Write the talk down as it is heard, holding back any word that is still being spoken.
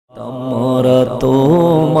আমরা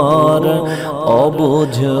তোমার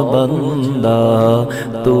অবুঝ বান্দা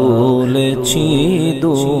তুলেছি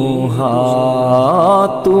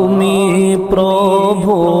দুহাত, তুমি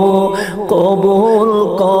প্রভু কবুল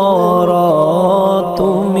কর,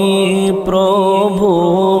 তুমি প্রভু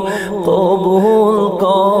কবুল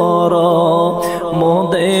কর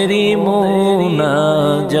মোদেরি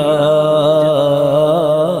মুনাজাত।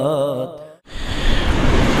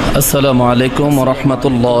 আসসালামু আলাইকুম ওয়া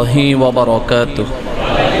রাহমাতুল্লাহি ওয়া বারাকাতুহু।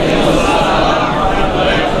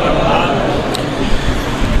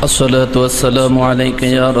 الصلاة والسلام عليك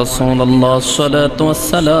يا رسول الله، الصلاة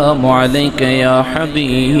والسلام عليك يا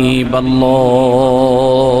حبيب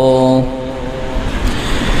الله،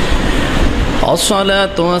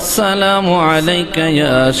 الصلاة والسلام عليك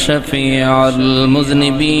يا شفيع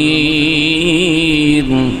المذنبين،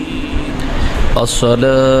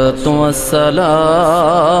 الصلاة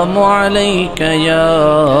والسلام عليك يا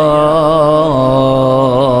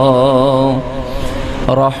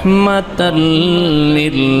رحمة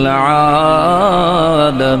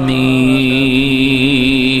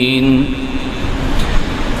للعالمين.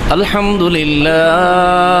 الحمد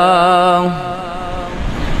لله،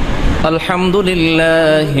 الحمد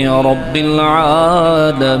لله رب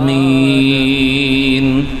العالمين،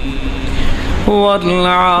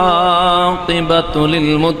 والعاقبة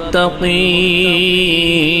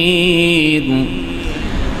للمتقين،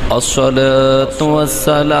 الصلاة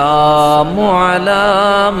والسلام على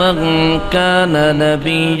من كان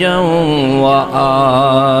نبيا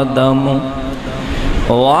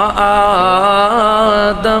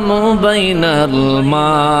وآدم بين الماء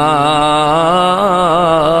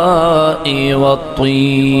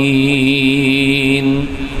والطين،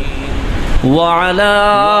 وعلى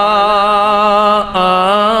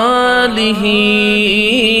آله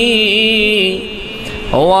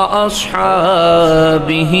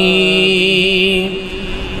وأصحابه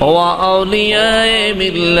وأولياء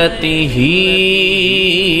ملته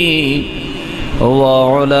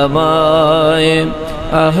وعلماء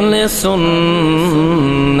أهل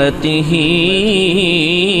سنته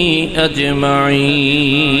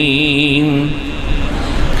أجمعين.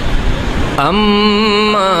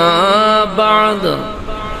 أما بعد،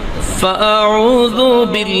 فأعوذ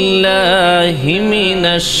بالله من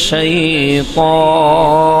الشيطان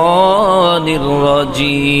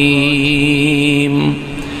الرجيم.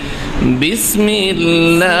 بسم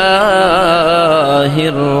الله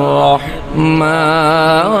الرحمن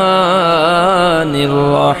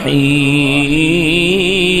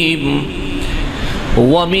الرحيم.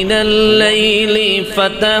 ومن الليل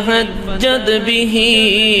فتهجد به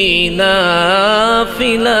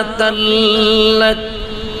نافلة لك،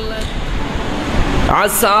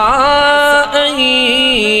 عسى أن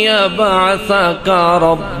يبعثك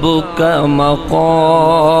ربك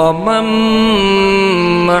مقاما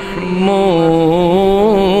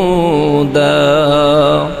محمودا.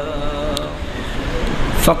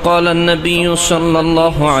 فقال النبي صلى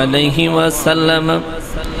الله عليه وسلم: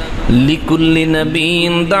 لكل نبي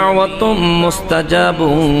دعوة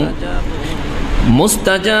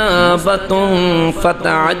مستجابة،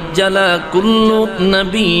 فتعجل كل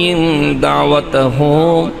نبي دعوته،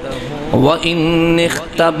 وإني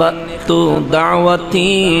اختبأت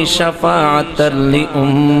دعوتي شفاعة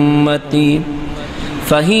لأمتي،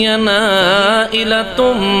 فهي نائلة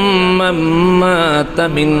من مات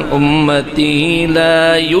من أمتي لا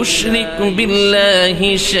يشرك بالله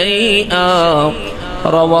شيئا.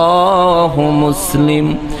 رواه مسلم.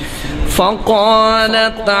 فقال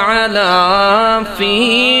تعالى في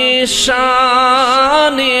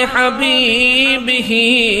شان حبيبه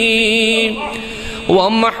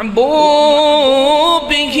ومحبوبه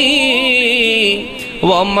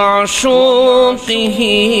ومعشوقه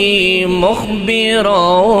مخبرا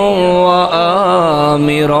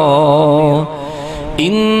وآمرا: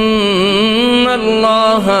 إن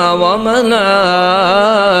الله وملائكته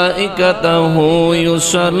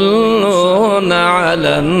يصلون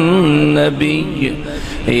على النبي،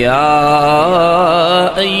 يا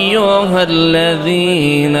أيها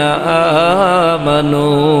الذين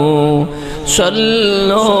آمنوا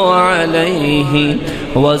صلوا عليه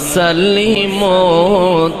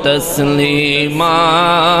وسلموا تسليما.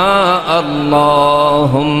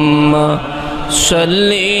 اللهم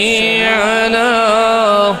صل على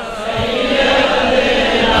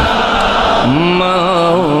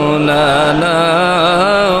مولانا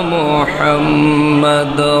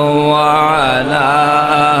محمد وعلى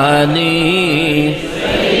آله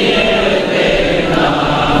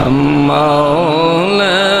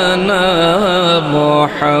مولانا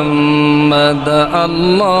محمد.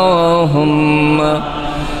 اللهم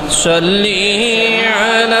صل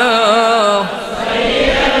على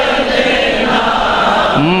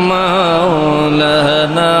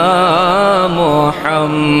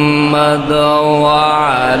محمد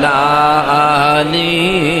وعلى آل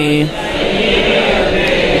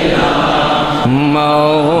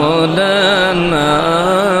مولانا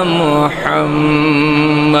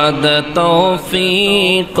محمد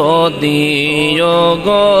तौफीक दियो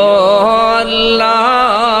गो अल्लाह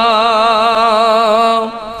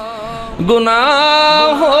गुनाह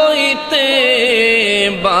होइते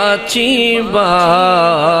बाचिबार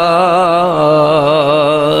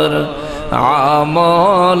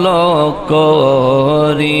আমল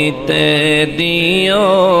করিতে দিও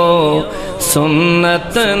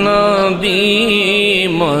সুন্নত নবী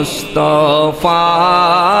মুস্তাফার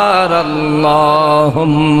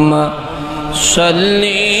আল্লাহুম্মা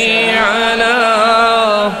সাল্লি আলা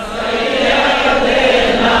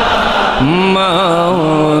সাইয়্যিদিনা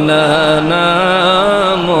মাওলানা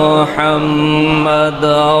মুহাম্মদ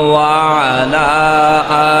ওয়া আলা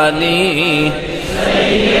আলি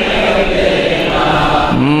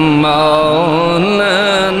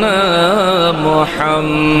مولانا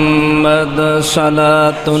محمد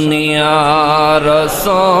صلاة يا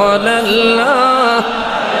رسول الله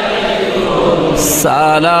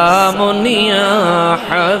سلام يا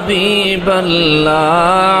حبيب الله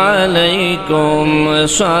عليكم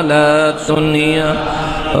صلاة يا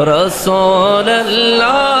رسول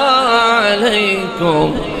الله عليكم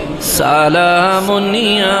سلام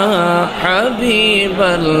يا حبيب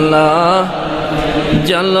الله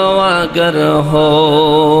जलवागर हो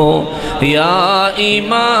या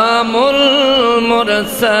इमामुल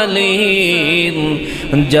मुरसलीन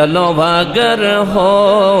जलवागर हो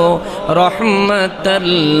रहमतल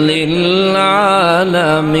लिल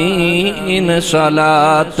आलमीन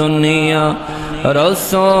सलातुन या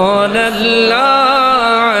रसूलल्लाह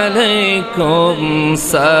अलैकुम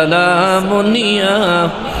सलामुन या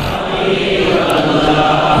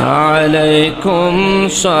عليكم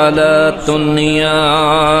صلاة يا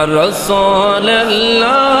رسول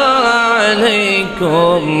الله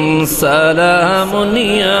عليكم سلام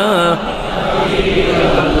يا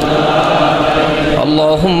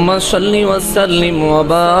اللهم صل وسلم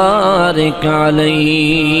وبارك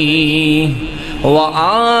عليه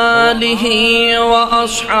وآله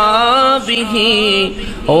وأصحابه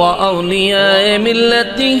وأولياء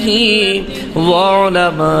ملته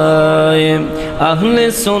وعلماء أهل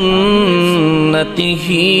سنته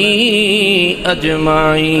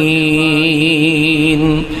أجمعين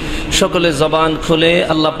সকলে জবান খুলে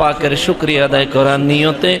আল্লাহ পাকের শুকরিয়া আদায় করার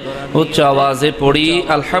নিয়তে উচ্চ আওয়াজে পড়ি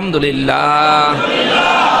আলহামদুলিল্লাহ।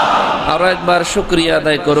 আরো একবার শুকরিয়া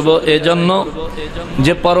আদায় করব এজন্য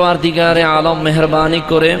যে পরওয়ারদিগারে আলম মেহরবানি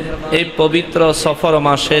করে এই পবিত্র সফর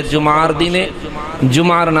মাসে জুমার দিনে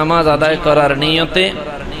জুমার নামাজ আদায় করার নিয়তে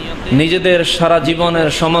নিজেদের সারা জীবনের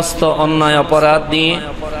সমস্ত অন্যায় অপরাধ নিয়ে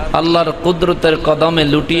আল্লাহর কুদরতের কদমে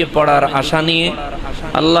লুটিয়ে পড়ার আশা নিয়ে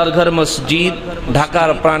আল্লাহর ঘর মসজিদ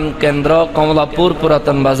ঢাকার প্রাণ কেন্দ্র কমলাপুর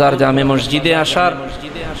পুরাতন বাজার জামে মসজিদে আসার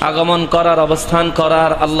আগমন করার অবস্থান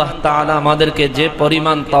করার আল্লাহ তাআলা আমাদেরকে যে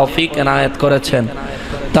পরিমাণ তৌফিক এনায়েত করেছেন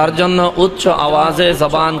তার জন্য উচ্চ আওয়াজে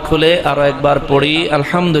জবান খুলে আরো একবার পড়ি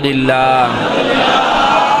আলহামদুলিল্লাহ।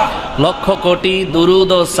 লক্ষ কোটি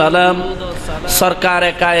দুরুদ ও সালাম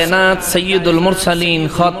সরকারে কায়নাত সৈয়দুল মুরসালিন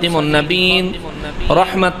খাতিমুন নবীন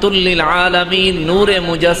রহমাতুল লিল আলামিন নূরে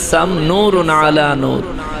মুজাসসাম নূরুন আলা নূর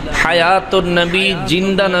হায়াতুন নবী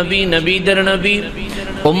জিন্দা নবী নবীদের নবী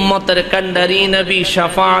উম্মতের কান্ডারি নবী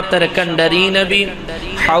শাফাআতের কান্ডারি নবী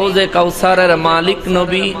হাউজে কাউসারের মালিক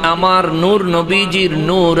নবী আমার নূর নবীজির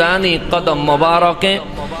নূরানি কদম মোবারকে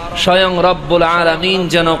স্বয়ং রব্বুল আলামিন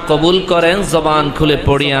যেন কবুল করেন জবান খুলে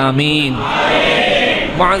পড়ি আমিন।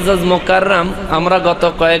 মুআজ্জাজ মুকাররম আমরা গত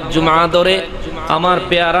কয়েক জুমা ধরে আমার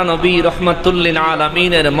পেয়ারা নবী রহমাতুল লিল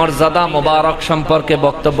আলামিনের মর্যাদা মোবারক সম্পর্কে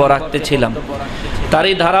বক্তব্য রাখতেছিলাম।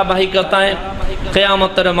 তারই ধারাবাহিকতায়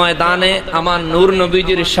কিয়ামতের ময়দানে আমার নূর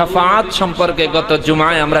নবীজির শাফাআত সম্পর্কে গত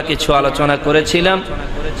জুমায় আমরা কিছু আলোচনা করেছিলাম,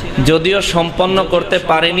 যদিও সম্পন্ন করতে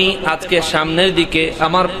পারিনি। আজকে সামনের দিকে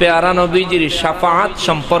আমার পেয়ারা নবীজির শাফাআত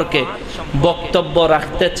সম্পর্কে বক্তব্য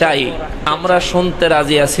রাখতে চাই। আমরা শুনতে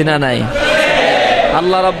রাজি আছি না নাই?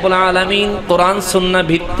 আল্লাহ রাব্বুল আলামিন কোরআন সুন্নাহ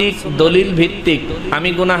ভিত্তিক দলিল ভিত্তিক আমি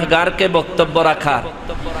গুনাহগারকে বক্তব্য রাখা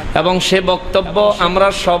এবং সে বক্তব্য আমরা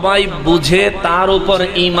সবাই বুঝে তার উপর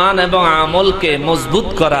ঈমান এবং আমলকে মজবুত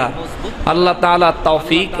করা আল্লাহ তাআলা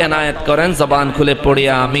তৌফিক এনায়েত করেন। জবান খুলে পড়ি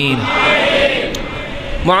আমিন।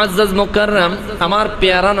 মুআজ্জাজ মুকাররম আমার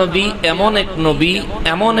পেয়ারা নবী এমন এক নবী,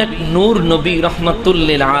 এমন এক নূর নবী রহমাতুল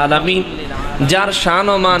লিল আলামিন, যার শান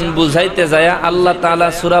ও মান বুঝাইতে যায় আল্লাহ তাআলা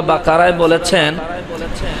সূরা বাকারায় বলেছেন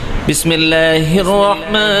বিসমিল্লাহির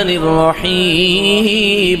রহমানির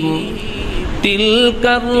রহিম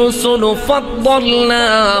তিলকার রুসুল ফাদ্দালনা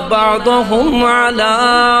বা'দাহুম আলা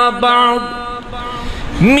বা'দ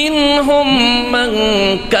মিনহুম মান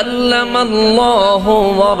কাল্লামাল্লাহু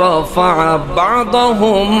ওয়া রাফা'a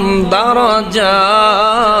বা'দাহুম দারাজাত।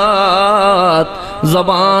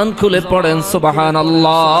 জবান খুলে পড়েন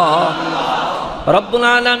সুবহানাল্লাহ। রব্বুল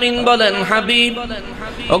আলামিন বলেন, হাবিব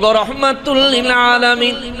ওগো রহমাতুল লিল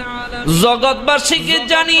আলামিন, জগৎবাসীকে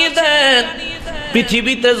জানিয়ে দেন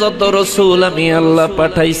পৃথিবীতে যত রসুল আমি আল্লাহ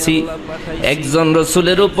পাঠাইছি, একজন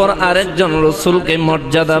রসুলের উপর আরেকজন রসুলকে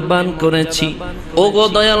মর্যাদাবান করেছি। ওগো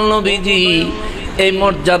দয়াল নবীজি, এই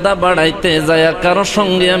মর্যাদা বাড়াইতে যায় কারো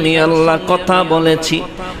সঙ্গে আমি আল্লাহ কথা বলেছি,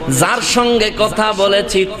 যার সঙ্গে কথা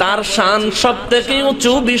বলেছি তার শান সব থেকে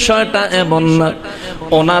উঁচু। বিষয়টা এমন না,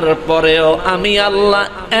 ওনার পরেও আমি আল্লাহ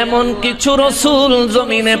এমন কিছু রসুল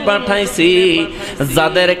জমিনে পাঠাইছি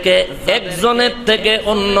যাদেরকে একজনের থেকে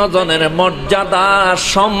অন্যজনের মর্যাদা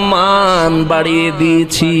সম্মান বাড়িয়ে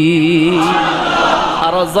দিয়েছি।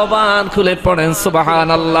 আরো জবান খুলে পড়েন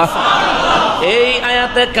সুবহানাল্লাহ। এই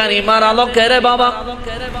আয়াতে কারিমার আলোকে রে বাবা,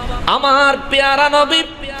 আমার পেয়ারা নবী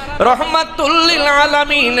রহমাতুল লিল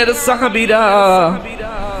আলামিনের সাহাবীরা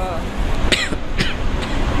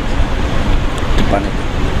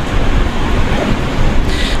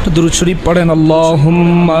দুরূদ শরীফ পড়েন,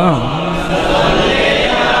 আল্লাহুম্মা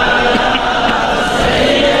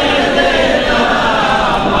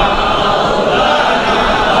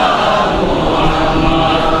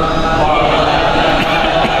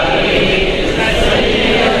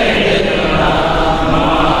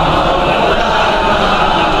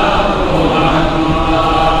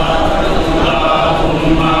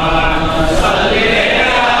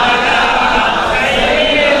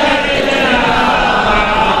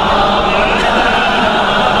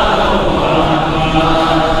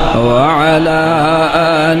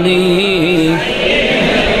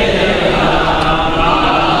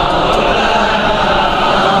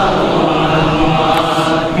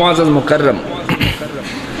মুআজ্জাজ মুকাররম।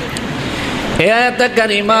 এই আয়াতে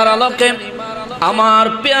কারিমার আলোকে আমার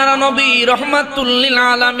পেয়ারা নবী রহমাতুল লিল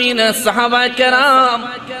আলামিনের সাহাবায়ে কেরাম,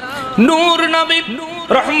 নূর নবী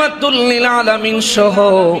রহমাতুল লিল আলামিন সহ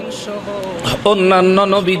অন্যান্য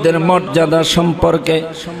নবীদের মর্যাদা সম্পর্কে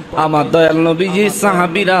আমার দয়াল নবীজি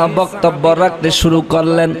সাহাবীরা বক্তব্য রাখতে শুরু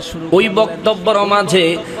করলেন। ওই বক্তব্যের মাঝে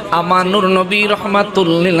আমার নূর নবী রহমাতুল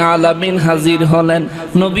লিল আলামিন হাজির হলেন।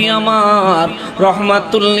 নবী আমার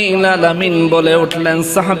রহমাতুল লিল আলামিন বলে উঠলেন,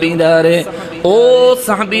 সাহাবীরা রে, ও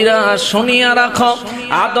সাহাবীরা শুনিয়া রাখো,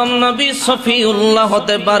 আদম নবী সফিউল্লাহ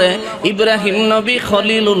হতে পারে, ইব্রাহিম নবী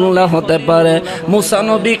খলিলুল্লাহ হতে পারে, মুসা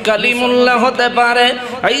নবী কালিমুল্লাহ হতে পারে,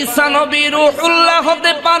 ঈসা নবী রূহুল্লাহ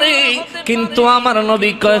হতে পারে, কিন্তু আমার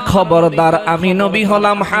নবী কয় খবরদার, আমি নবী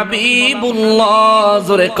হলাম হাবিবুল্লাহ।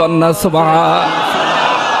 জোরে কন্না সুবহান।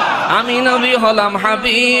 আমি নবী হলাম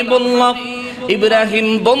হাবিবুল্লাহ। ইব্রাহিম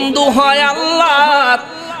বন্ধু হয় আল্লাহর,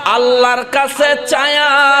 আল্লাহর কাছে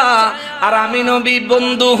চায়া, আর আমি নবী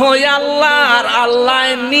বন্ধু হই আল্লাহর, আল্লাহ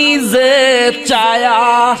নিজে চায়া।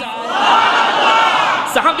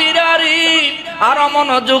 সাহাবীরা রে, আর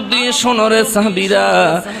মনোযোগ দিয়ে শোনো রে সাহাবীরা,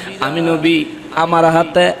 আমি নবী আমার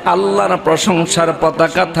হাতে আল্লাহর প্রশংসার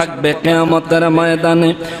পতাকা থাকবে কিয়ামতের ময়দানে।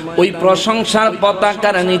 ওই প্রশংসার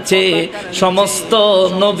পতাকার নিচে সমস্ত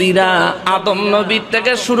নবীরা, আদম নবী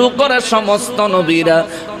থেকে শুরু করে সমস্ত নবীরা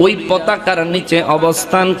ওই পতাকার নিচে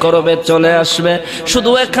অবস্থান করবে, চলে আসবে।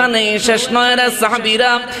 শুধু এখানেই শেষ নয় রে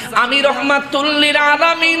সাহাবীরা, আমি রহমাতুল লিল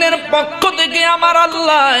আলামিনের পক্ষ থেকে আমার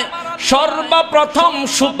আল্লাহ সর্বপ্রথম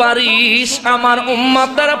সুপারিশ আমার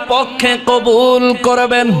উম্মতের পক্ষে কবুল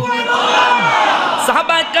করবেন।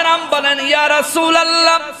 সাহাবায়ে কেরাম বলেন, ইয়া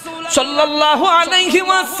রাসূলুল্লাহ সাল্লাল্লাহু আলাইহি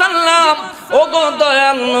ওয়াসাল্লাম, ওগো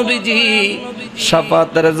দয়াল নবীজি,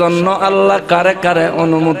 শাফাতের জন্য আল্লাহ কারে কারে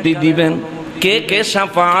অনুমতি দিবেন? কে কে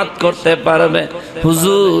শাফাত করতে পারবে?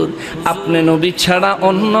 হুজুর, আপনি নবী ছাড়া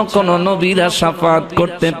অন্য কোন নবীরা শাফাত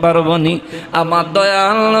করতে পারবনি। আমার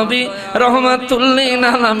দয়াল নবী রহমাতুল লিল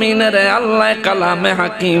আলামিনের আল্লাহ কালামে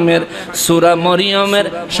হাকিমের সূরা মরিয়মের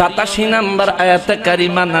 87 নম্বর আয়াতে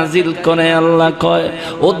কারিমা নাজিল করে আল্লাহ কয়,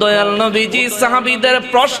 ও দয়াল নবীজি, সাহাবীদের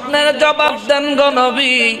প্রশ্নের জবাব দেন গো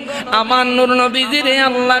নবী। আমার নূর নবীজিরে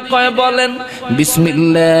আল্লাহ কয়, বলেন,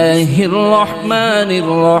 বিসমিল্লাহির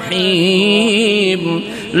রহমানির রহিম,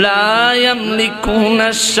 লা ইয়ামলিকুনা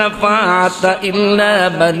আশ-শাফাআতা ইল্লা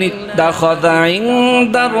মান ইত্তাখাযা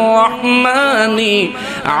ইনদার রহমানি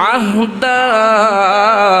আহদা।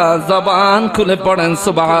 জবান খুলে পড়েন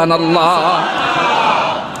সুবহানাল্লাহ।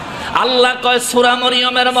 আল্লাহ কয় সূরা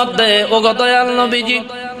মরিয়মের মধ্যে, ওগো দয়াল নবীজি,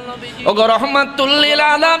 ওগো রহমাতুল লিল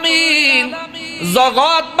আলামিন,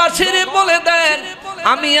 জগৎবাসীর বলে দেন,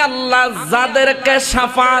 আমি আল্লাহ যাদেরকে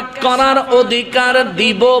শাফাত করার অধিকার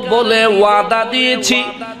দিব বলে ওয়াদা দিয়েছি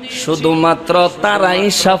শুধুমাত্র তারাই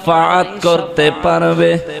শাফাত করতে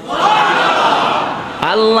পারবে।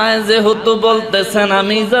 আল্লাহ যেহেতু বলতেছেন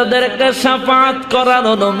আমি যাদেরকে শাফাত করার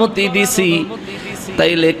অনুমতি দিছি,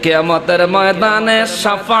 তাইলে কিয়ামতের ময়দানে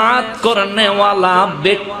শাফাত করনেওয়ালা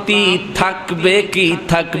ব্যক্তি থাকবে কি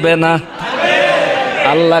থাকবে না?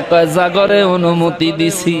 আল্লাহ কয় জাগরে অনুমতি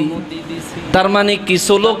দিছি, তার মানে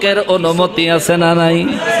কিছু লোকের অনুমতি আছে না নাই?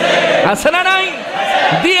 আছে না নাই?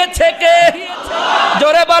 দিয়েছে কে?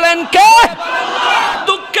 জোরে বলেন কে?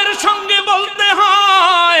 দুঃখের সঙ্গে বলতে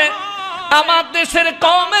হয় আমার দেশের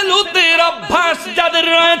কওমে লুতের অভ্যাস যাদের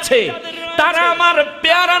রয়েছে তারা আমার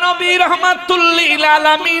পেয়ারা নবী রাহমাতুল লিল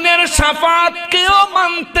আলামিনের শাফাত কেউ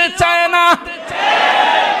মানতে চায় না।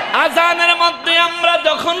 আজানের মধ্যে আমরা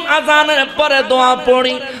যখন আজানের পরে দোয়া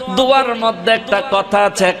পড়ি, দোয়ার মধ্যে একটা কথা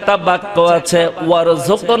আছে, একটা বাক্য আছে,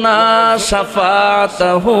 ওয়ারযুকনা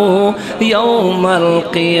শাফাতাহু ইয়াউমাল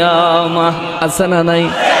কিয়ামাহ। আছে না নাই?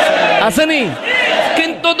 আসেনি?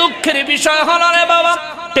 কিন্তু দুঃখের বিষয় হলো রে বাবা,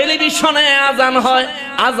 টেলিভিশনে আজান হয়,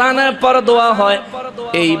 আজানের পর দোয়া হয়,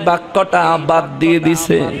 এই বাক্যটা বাদ দিয়ে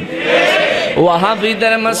দিছে।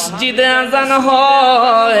 ওয়াহাবিদের মসজিদে আজান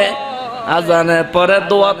হয়, আজানের পরে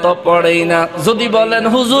দোয়া তো পড়েই না। যদি বলেন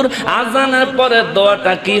হুজুর আজানের পরে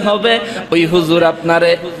দোয়াটা কি হবে, ওই হুজুর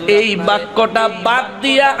আপনারে এই বাক্যটা বাদ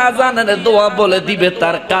দিয়া আজানের দোয়া বলে দিবে।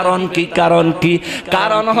 তার কারণ কি? কারণ কি?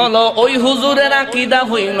 কারণ হলো ওই হুজুরের আকীদা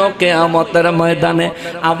হইল কিয়ামতের ময়দানে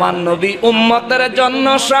আমার নবী উম্মতের জন্য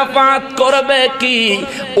শাফাত করবে কি?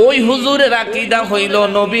 ওই হুজুরের আকীদা হইল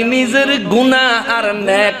নবী নিজের গুনাহ আর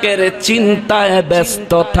নেকের চিন্তায়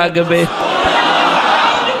ব্যস্ত থাকবে।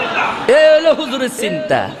 এই হলো হুজুরের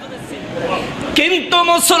চিন্তা। কিন্তু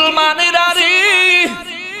মুসলমানেরা রে,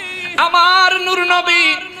 আমার নূর নবী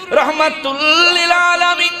রাহমাতুল লিল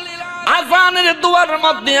আলামিন আজানের দোয়ার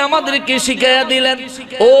মধ্যে আমাদেরকে শিখিয়ে দিলেন,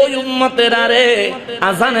 ওই উম্মতেরা রে,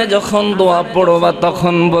 আজানে যখন দোয়া পড়বা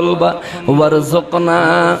তখন বলবা ওয়ারযুকনা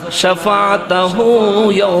শাফাতাহু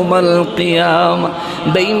ইয়াউমাল কিয়ামাহ।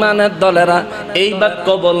 বেঈমানের দলেরা এই বাক্য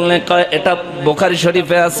বললে কয় এটা বুখারী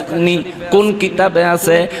শরীফে আছে নি? কোন কিতাবে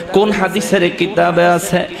আছে? কোন হাদিসের কিতাবে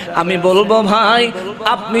আছে? আমি বলবো ভাই,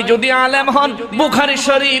 আপনি যদি আলেম হন বুখারী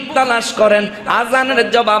শরীফ তালাশ করেন, আজানের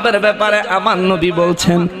জবাবের ব্যাপারে আমার নবী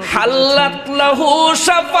বলছেন হাল্লাত লাহু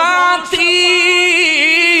শাফাতি।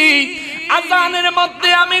 আজানের মধ্যে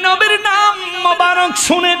আমি নবীর নাম মোবারক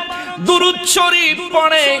শুনে দুরূদ শরীফ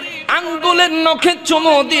পড়ে আঙ্গুলের নখে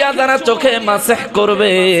চুমু দিয়া যারা চোখে মাসহ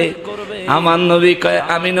করবে, আমার নবী কয়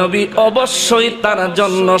আমি নবী অবশ্যই তার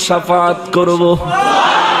জন্য শাফাত করব।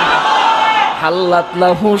 হাল্লাত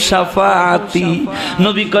লাহু শাফাতি,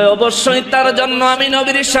 নবী কয় অবশ্যই তার জন্য আমি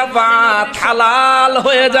নবীর শাফাত হালাল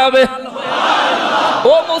হয়ে যাবে।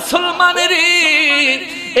 ও মুসলমানের,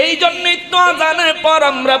 এই জন্যই তো আজানের পর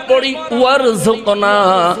আমরা পড়ি ওয়ারযুকনা,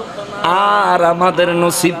 আর আমাদের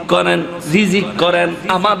নসিব করেন, রিজিক করেন,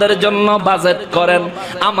 আমাদের জন্য বাজেট করেন,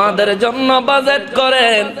 আমাদের জন্য বাজেট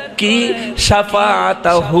করেন কি?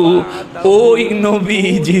 শাফাতাহু, ওই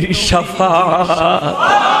নবীজির শাফাত।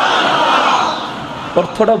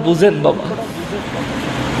 অর্থটা বুঝেন বাবা।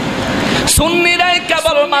 সুন্নিরাই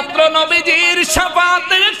কেবল মাত্র নবীজির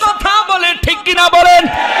শাফাতের কথা বলে, ঠিক কিনা বলেন?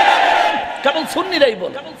 কেবল সুন্নিরাই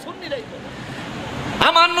বলে।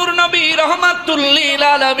 আমার নূর নবী রাহমাতুল লিল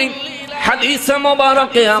আলামিন হাদিসে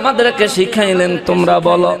মোবারকে আমাদেরকে শিখাইলেন তোমরা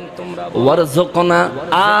বলো ওয়ারযুকনা,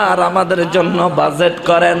 আর আমাদের জন্য বাজেট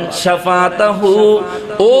করেন শাফাতাহু,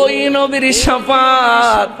 ওই নবীর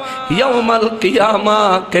শাফাত ইয়াউমাল কিয়ামা,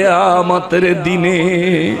 কিয়ামতের দিনে।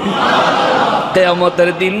 কিয়ামতের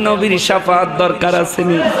দিন নবীর শাফাত দরকার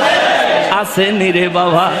আসেনি? আসেনি রে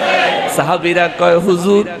বাবা। সাহাবীরা কয়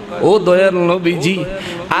হুজুর ও দয়াল নবীজি,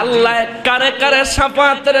 আল্লাহ কারে কারে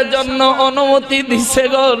শাফাতের জন্য অনুমতি দিছে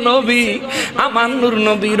গো নবী? আমার নূর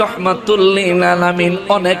নবী রাহমাতুল লিল আলামিন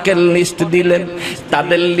অনেকের লিস্ট দিলেন,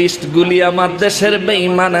 তাদের লিস্টগুলি আমার দেশের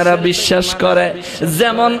বেঈমানেরা বিশ্বাস করে।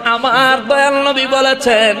 যেমন আমার দয়াল নবী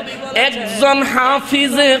বলেছেন একজন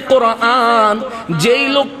হাফিজে কোরআন, যেই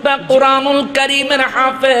লোকটা কোরআনুল কারীমের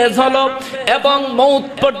হাফেজ হলো এবং মৌত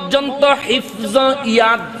পর্যন্ত হিফজ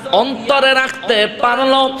ইয়াদ অন্তরে রাখতে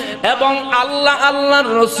পারলো এবং আল্লাহ আল্লাহর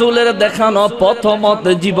রাসূলের দেখানো পথ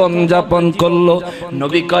মতে জীবন যাপন করলো,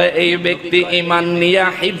 নবী কয় এই ব্যক্তি ঈমান নিয়া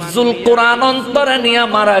হিফজুল কোরআন অন্তরে নিয়া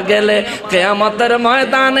মারা গেলে কিয়ামতের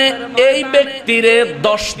ময়দানে এই ব্যক্তিরে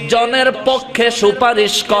 10 জনের পক্ষে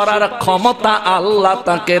সুপারিশ করার ক্ষমতা আল্লাহ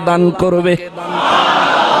তাকে দান করবে।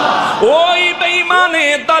 ওই বেঈমানে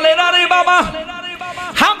দলের আরে বাবা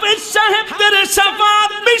হাফেজ সাহেবদের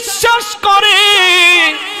শাফাত বিশ্বাস করে,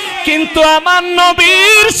 কিন্তু আমার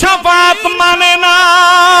নবীর শাফাত মানে না,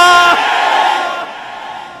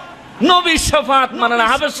 নবীর শাফাত মানে না,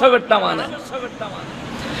 হাবের সাহেবটা মানে।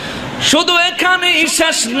 শুধু এখানে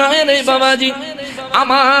শেষ নয় রে বাবাজি,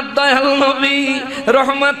 আমার দয়াল নবী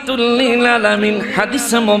রহমাতুল লিল আলামিন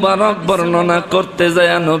হাদিসে মোবারক বর্ণনা করতে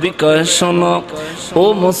যায় নবী কয়, শোনো ও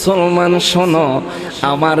মুসলমান শোনো,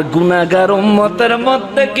 আমার গুনাহগার উম্মতের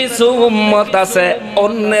মধ্যে কিছু উম্মত আছে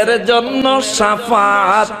অন্যের জন্য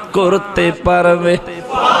শাফাত করতে পারবে।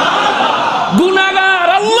 গুনাহগার,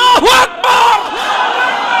 আল্লাহু আকবার,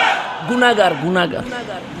 গুনাহগার, গুনাহগার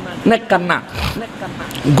নেককার না,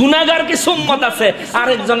 গুনাহগার কিছু উম্মত আছে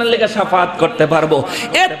আরেকজনের লেগে শাফাত করতে পারবো।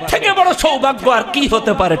 এর থেকে বড় সৌভাগ্য আর কি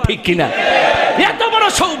হতে পারে, ঠিক কিনা? এত বড়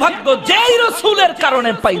সৌভাগ্য যেই রাসূলের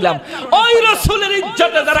কারণে পাইলাম, ওই রাসূলের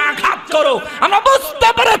ইজ্জতে যারা আঘাত করো, আমরা বুঝতে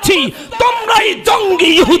পেরেছি তোমরাই জঙ্গি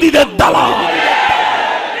ইহুদিদের দালাল।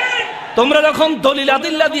 তোমরা যখন দলিল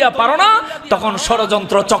আদিল্লা দিয়া পারো না, তখন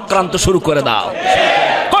ষড়যন্ত্র চক্রান্ত শুরু করে দাও,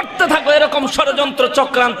 করতে থাকো এরকম ষড়যন্ত্র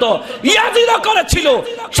চক্রান্ত। ইয়াজিদও করেছিল,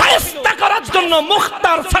 শায়েস্তা করার জন্য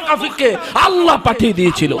মুখতার সাকাফিকে আল্লাহ পাঠিয়ে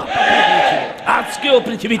দিয়েছিল। আজকেও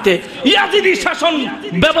পৃথিবীতে ইয়াজিদি শাসন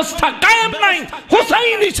ব্যবস্থা কায়েম নাই,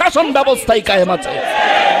 হুসাইনি শাসন ব্যবস্থাই কায়েম আছে।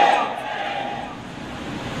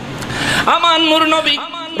 আমার নূর নবী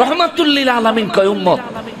রহমাতুল লিল আলামিন কয়, উম্মত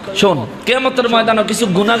শোন, কিয়ামতের ময়দানে কিছু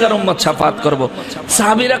গুনাহগার উম্মত শাফাত করব।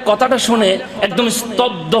 সাহাবীরা কথাটা শুনে একদম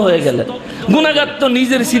স্তব্ধ হয়ে গেলেন। গুনাহগার তো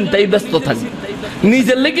নিজের চিন্তায় ব্যস্ত থাকে,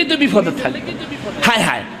 নিজের লেগে তো বিপদে থাকে, হায়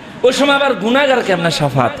হায় ওই সময় আবার গুনাহগার কেমনে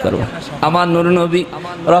শাফাত করব। আমার নূর নবী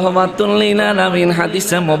রহমাতুল লিল আলামিন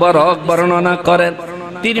হাদিসে মোবারক বর্ণনা করেন,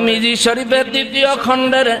 তিরমিজি শরীফের দ্বিতীয়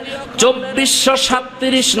খণ্ডের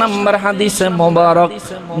 2437 নম্বর হাদিসে মোবারক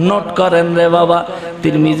নোট করেন রে বাবা।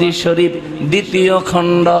 তিরমিজি শরীফ দ্বিতীয়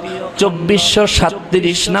খণ্ড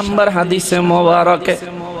 2437 নম্বর হাদিসে মোবারকে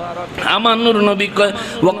আমার নূর নবী কয়,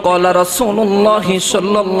 ওয়াকালা রাসূলুল্লাহ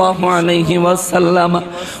সাল্লাল্লাহু আলাইহি ওয়াসাল্লাম,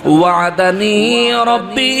 ওয়া'দানি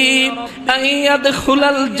রাব্বি আন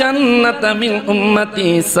ইয়াদখুলাল জান্নাতা মিন উম্মতি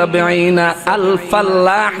 ৭০,০০০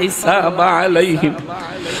 লা হিসাবা আলাইহিম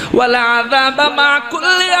ওয়াল আযাবা মা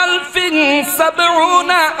কুল্লি আলফিন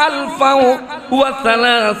 ৭০,০০০ ওয়া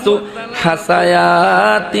সালাসু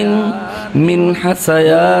হাসায়াতিন মিন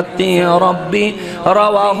হাসায়াতি রাব্বি,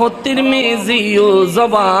 রাওয়াহু তিরমিজি।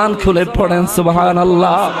 জবান খুলে পড়েন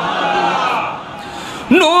সুবহানাল্লাহ।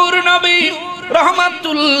 নূর নবী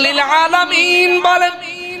রহমাতুল লিল আলামিন বলেন,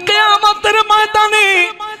 কিয়ামতের ময়দানে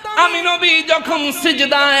আমি নবী যখন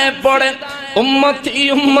সিজদায় পড়ে উম্মতি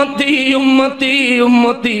উম্মতি উম্মতি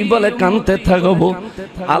উম্মতি বলে কাঁদতে থাকবো,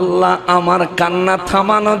 আল্লাহ আমার কান্না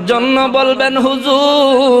থামানোর জন্য বলবেন,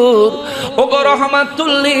 হুজুর ওগো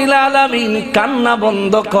রহমাতুল লিল আলামিন কান্না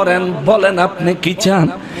বন্ধ করেন, বলেন আপনি কি চান।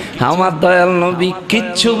 আমার দয়াল নবী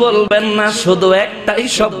কিচ্ছু বলবেন না, শুধু একটাই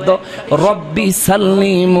শব্দ, রব্বি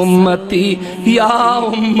সাল্লিম উম্মতি ইয়া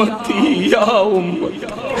উম্মতি ইয়া উম্মতি।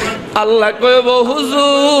 আল্লাহ কইব,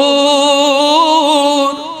 হুজুর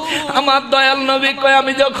আমার দয়াল নবী কয়,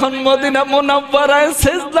 আমি যখন মদিনা মুনাওয়ারায়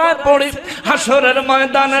সিজদায় পড়ি হাসরের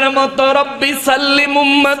ময়দানের মতো, রব্বি সাল্লিম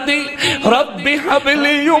উম্মতি রব্বি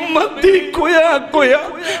হাবলি উম্মতি কোয়া কোয়া,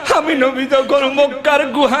 আমি নবী যখন মক্কার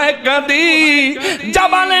গুহায় কাঁদি,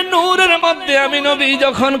 জাবালে নূরের মধ্যে আমি নবী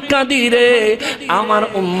যখন কাঁদি রে, আমার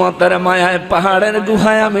উম্মতের মায়ায় পাহাড়ের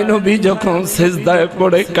গুহায় আমি নবী যখন সিজদায়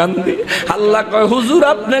পড়ে কাঁদি। আল্লাহ কয়, হুজুর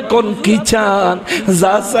আপনি কোন কি চান,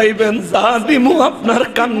 যা চাইবেন তা দিমু, আপনার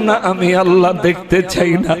কান্না আমি আল্লাহ দেখতে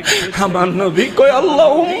চাই না। আমার নবী কয়, আল্লাহ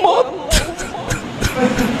উম্মত,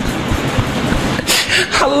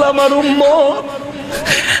 আল্লাহ আমার উম্মত,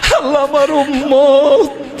 আল্লাহ আমার উম্মত,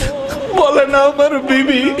 বলে না আমার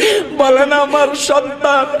বিবি, বলে না আমার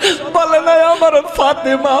সন্তান, বলে না আমার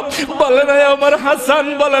ফাতেমা, বলে না আমার হাসান,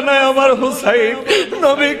 বলে না আমার হুসাইন।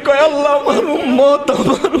 নবী কয়, আল্লাহ আমার উম্মত,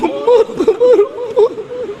 আমার উম্মত, আমার উম্মত।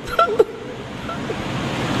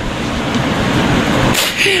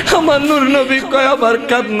 আমার নূর নবী কয়, আমার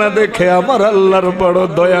কান্না দেখে আমার আল্লাহর বড়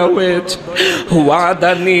দয়া হয়েছে।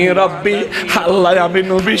 ওয়াদানি রাব্বি, আল্লাহ আমি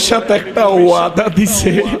নবীর সাথে একটা ওয়াদা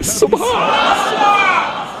দিছে। সুবহানাল্লাহ,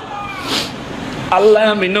 আল্লাহ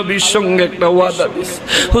আমি নবীর সঙ্গে একটা ওয়াদা দিছি।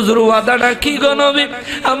 হুজুর ওয়াদাটা কি গো নবী?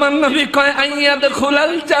 আমার নবী কয়,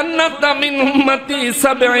 আইয়াদখুলাল জান্নাতা মিন উম্মতি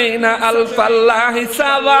 ৭০,০০০ লা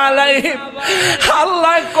হিসাবা আলাইহিম।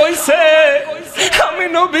 আল্লাহ কইছে আমি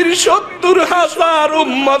নবীর ৭০,০০০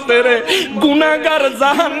 উম্মতের গুনাহগার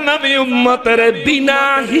জাহান্নামী উম্মতের বিনা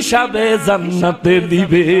হিসাবে জান্নাতে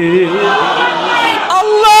দিবে।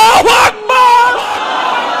 আল্লাহু আকবার।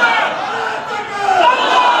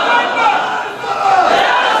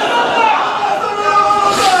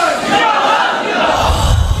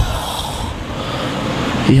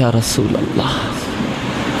 ইয়া রাসূলুল্লাহ,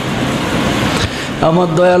 আমার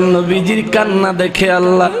দয়াল নবীজির কান্না দেখে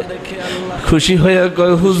আল্লাহ খুশি হয়ে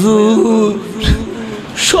কয়, হুজুর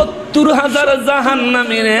 70,000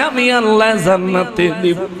 জাহান্নামীরে আমি আল্লাহ জান্নাতে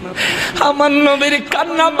দিব। আমার নবীর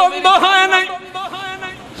কান্না বন্ধ হয় নাই,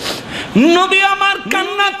 নবী আমার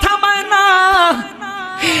কান্না থামায় না।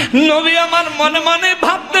 নবী আমার মনে মনে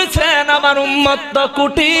ভাবতেছেন, আমার উম্মত তো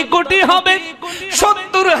কোটি কোটি হবে,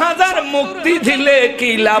 70,000 মুক্তি দিলে কি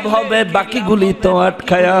লাভ হবে, বাকিগুলি তো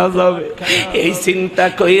আটকায়া যাবে। এই চিন্তা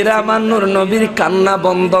কইরা আমার নূর নবীর কান্না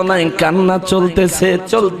বন্ধ নাই, কান্না চলতেছে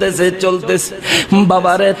চলতেছে চলতেছে।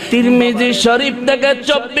 বাবারে তিরমিজি শরীফ থেকে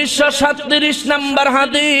 2437 নম্বর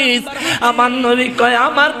হাদিস, আমার নবী কয়,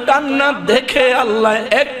 আমার কান্না দেখে আল্লাহ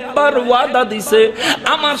একবার ওয়াদা দিছে,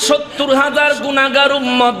 আমার 70,000 গুনাহগার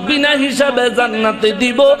উম্মত বিনা হিসাবে জান্নাতে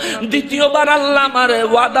দিব। দ্বিতীয়বার আল্লাহ আমারে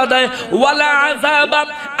ওয়াদা দেয়, ওয়ালা আযাব,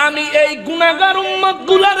 আমি এই গুনাহগার উম্মত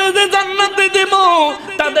গুলারে যে জান্নাতে দিব,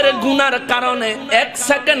 তাদের গুনার কারণে 1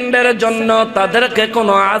 সেকেন্ডের জন্য তাদেরকে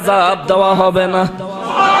কোনো আযাব দেওয়া হবে না।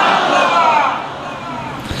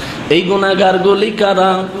 এই গুনাহগার গুলি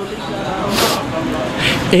কারা?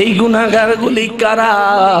 এই গুনাহগার গুলি কারা?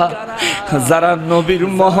 যারা নবীর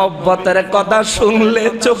মহব্বতের কথা শুনলে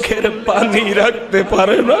চোখের পানি রাখতে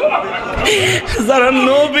পারে না, যারা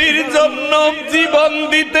নবীর জন্য জীবন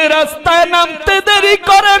দিতে রাস্তায় নামতে দেরি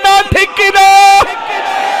করে না, ঠিক না?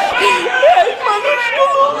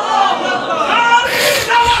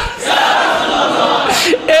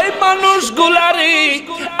 এই মানুষগুলারই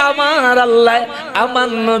আমার আল্লাহ আমার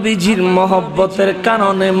নবীজির মহব্বতের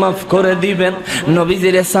কারণে মাফ করে দিবেন।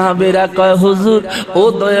 নবীজির সাহাবীরা কয়, হুজুর ও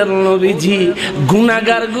দয়াল নবীজি,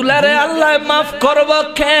 গুনাহগার গুলারে আল্লাহ মাফ করব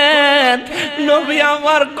কেন? নবী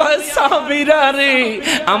আমার কয়, সাহাবীরা রে,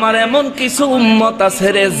 আমার এমন কিছু উম্মত আছে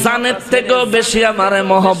রে, জানের থেকেও বেশি আমারে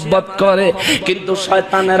মহব্বত করে, কিন্তু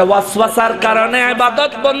শয়তানের ওয়াসওয়াসার কারণে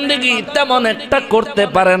ইবাদত বন্দেগী তেমন একটা করতে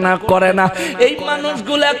পারে না, করে না। এই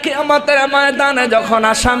মানুষগুলা কিয়ামতের ময়দানে যখন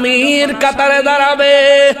আসামির কাতারে দাঁড়াবে,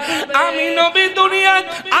 আমি নবী দুনিয়ায়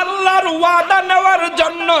আল্লাহর ওয়াদা নেওয়ার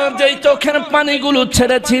জন্য যেই চোখের পানিগুলো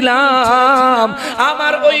ছেড়েছিলাম,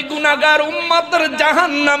 আমার ওই গুনাহগার উম্মতের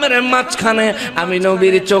জাহান্নামের মাঝখানে আমি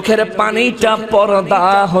নবীর চোখের পানিটা পর্দা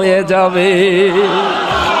হয়ে যাবে।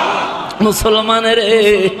 মুসলমানের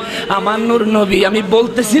আমার নূর নবী, আমি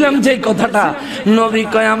বলতেছিলাম যে কথাটা, নবী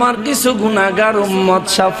কয় আমার কিছু গুনাহগার উম্মত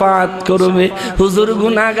শাফাআত করবে। হুজুর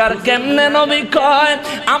গুনাহগার কেমনে? নবী কয়,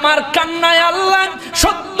 আমার কান্নায় আল্লাহ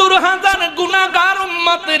 70,000 গুনাহগার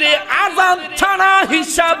উম্মতের আযাব ছাড়া,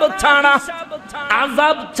 হিসাব ছাড়া,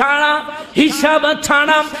 আযাব ছাড়া, হিসাব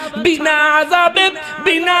ছাড়া, বিনা আযাবে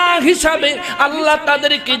বিনা হিসাবে আল্লাহ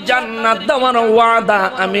তাদেরকে জান্নাত দেওয়ার ওয়াদা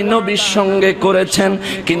আমি নবীর সঙ্গে করেছেন।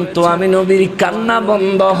 কিন্তু আমি নবীর কান্না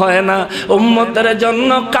বন্ধ হয় না, উম্মতের জন্য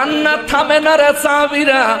কান্না থামে না রে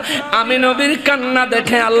সাহাবীরা। আমি নবীর কান্না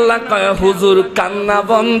দেখে আল্লাহ কয়, হুজুর কান্না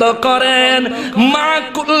বন্ধ করেন। মা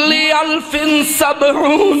কুল্লি আলফিন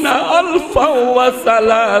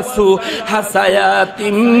 70,000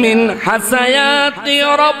 হাসায়াতিম মিন হাসায়াতি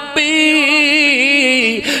রব্বি।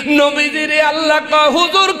 নবীজির আল্লাহ কয়,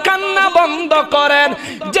 হুজুর কান্না বন্ধ করেন।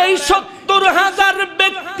 যেই 70,000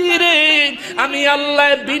 ব্যক্তিরে আমি আল্লাহ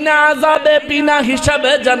বিনা আযাবে বিনা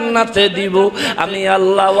হিসাবে জান্নাতে দিব, আমি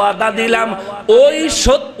আল্লাহ ওয়াদা দিলাম, ওই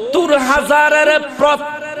 70,000-এর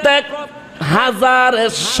প্রত্যেক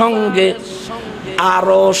হাজারের সঙ্গে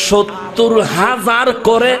আরো 70,000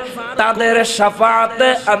 করে তাদের শাফাআতে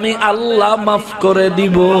আমি আল্লাহ মাফ করে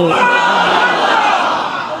দিব।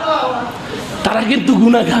 তারা কিন্তু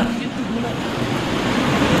গুনাহগার,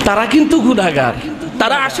 তারা কিন্তু গুনাহগার,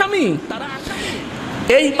 তারা আসামি।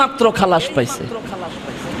 এই মাত্র খালাস পাইছে,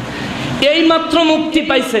 এই মাত্র মুক্তি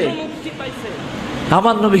পাইছে।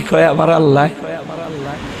 আমার নবী কয়, আমার আল্লাহ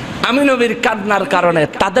আমি নবীর কান্নার কারণে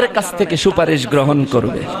তাদের কাছ থেকে সুপারিশ গ্রহণ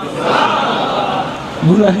করবে।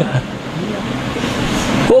 গুনাহগার,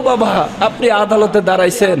 ও বাবা, আপনি আদালতে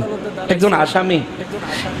দাঁড়াইছেন, একজন আসামি,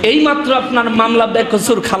 এই মাত্র আপনার মামলা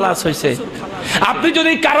বেকসুর খালাস হয়েছে। আপনি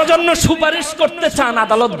যদি কারো জন্য সুপারিশ করতে চান,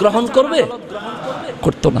 আদালত গ্রহণ করবে?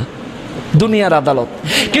 করতো না, দুনিয়ার আদালত।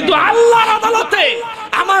 কিন্তু আল্লাহর আদালতে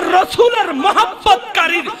আমার রাসূলের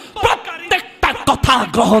মহব্বতকারীর প্রত্যেকটা কথা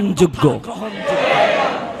গ্রহণযোগ্য,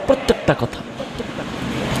 প্রত্যেকটা কথা।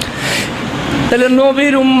 তাহলে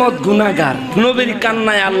নবীর উম্মত গুনাহগার, নবীর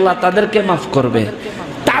কান্নায় আল্লাহ তাদেরকে মাফ করবে।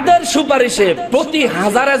 তাদের সুপারিশে প্রতি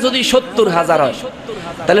হাজারে যদি 70,000 হয়,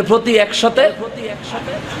 তাহলে প্রতি 100-তে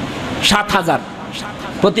 7,000,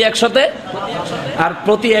 প্রতি 100-তে, আর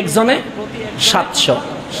প্রতি একজনে 700,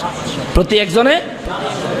 প্রতি একজনে।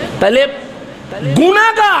 তাহলে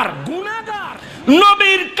গুনাহগার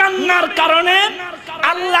নবীর কান্নার কারণে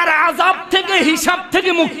আল্লাহর আযাব থেকে, হিসাব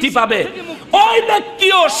থেকে মুক্তি পাবে, ওই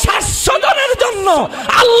ব্যক্তিও 700 জনের জন্য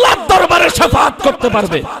আল্লাহর দরবারে শাফাআত করতে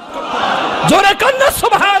পারবে। জোরে কান্না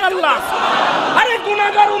সুবহানাল্লাহ। আরে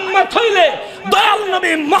গুনাহগার উম্মত হইলে দয়াল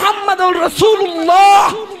নবী মুহাম্মদুর রাসূলুল্লাহ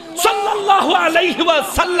সাল্লাল্লাহু আলাইহি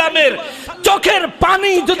ওয়াসাল্লামের চোখের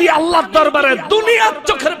পানি যদি আল্লাহর দরবারে দুনিয়ার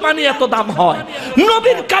চোখের পানি এত দাম হয়,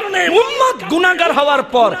 নবীর কারণে উম্মত গুনাহগার হওয়ার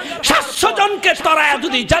পর 700 জনকে তরায়া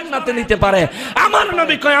যদি জান্নাতে নিতে পারে, আমার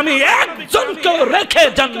নবী কয় আমি একজনকেও রেখে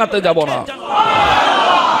জান্নাতে যাব না।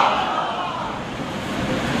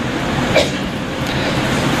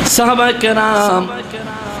 সাহাবায়ে কেরাম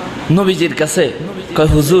নবীজির কাছে কয়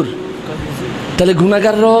হুজুর তাহলে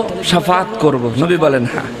গুনাহগাররাও শাফাআত করব? নবী বলেন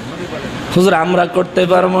হ্যাঁ। হুজুর আমরা করতে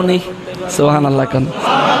পারবো নি? সুবহানাল্লাহ। কেন?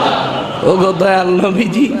 ওগো দয়াল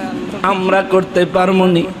নবীজি আমরা করতে পারবো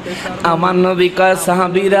নি? আমার নবী কয়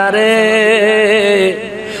সাহাবীরা রে,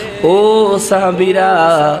 ও সাহাবীরা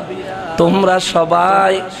তোমরা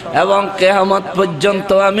সবাই এবং কিয়ামত পর্যন্ত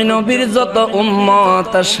আমি নবীর যত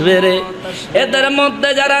উম্মত আসবে রে, এদের মধ্যে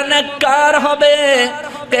যারা নেককার হবে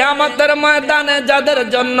কিয়ামতের ময়দানে যাদের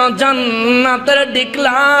জন্য জান্নাতের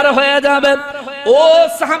ডিক্লার হয়ে যাবে, ও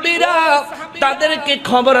সাহাবীরা তাদেরকে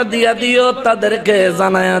খবর দিয়া দিও, তাদেরকে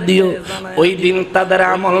জানায়া দিও, ওই দিন তাদের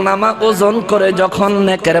আমলনামা ওজন করে যখন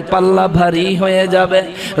নেকের পাল্লা ভারী হয়ে যাবে,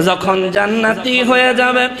 যখন জান্নাতি হয়ে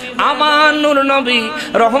যাবে, আমার নূর নবী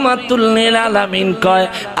রহমাতুল লিল আলামিন কয়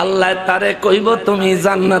আল্লাহ তারে কইব তুমি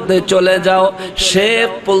জান্নাতে চলে যাও। সে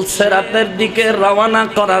পুলসেরাতের দিকে রওনা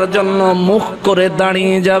করার জন্য মুখ করে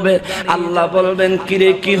দাঁড়িয়ে যাবে। আল্লাহ বলবেন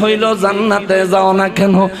কিরে কি হইল, জান্নাতে যাও না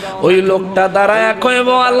কেন? ওই লোকটা দাঁড়ায় কইব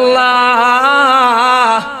আল্লাহ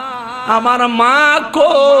আমার মা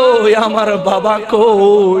কই, আমার বাবা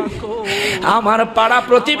কই, আমার পাড়া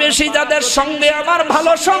প্রতিবেশী যাদের সঙ্গে আমার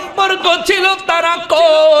ভালো সম্পর্ক ছিল তারা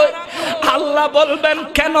কই? আল্লাহ বলবেন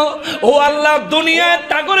কেন? ও আল্লাহ দুনিয়ায়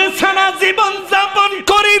তাগরে ছাড়া জীবন যাপন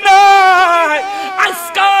করি নাই,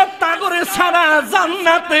 আজকে তাগরে ছাড়া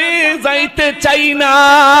জান্নাতে যাইতে চাই না।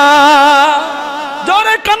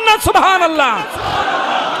 জোরে কান্না সুবহানাল্লাহ।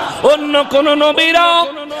 অন্য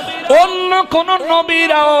কোন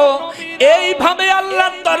নবীরাও এইভাবে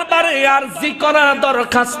আল্লাহর দরবারে আরজি করা,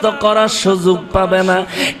 দরখাস্ত করার সুযোগ পাবে না,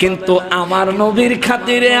 কিন্তু আমার নবীর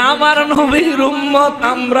খাতিরে, আমার নবীর উম্মত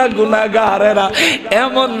আমরা গুনাহগারেরা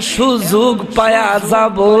এমন সুযোগ পায়া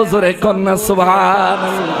যাব। জোরে কন্যা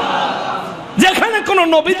সুবহানাল্লাহ। যেখানে কোন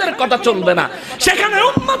নবীদের কথা চলবে না সেখানে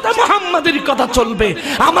উম্মতে মুহাম্মাদের কথা চলবে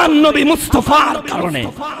আমার নবী মুস্তাফার কারণে।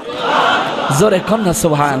 জোরে কন্যা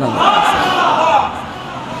সুবহানাল্লাহ।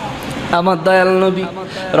 আমার দয়াল নবী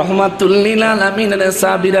রহমাতুল লিল আলামিনের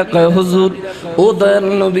সাহাবীরা কয় হুজুর ও দয়াল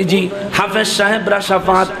নবীজি হাফেজ সাহেবরা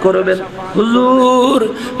শাফাআত করবেন। হুজুর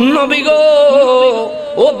নবী গো,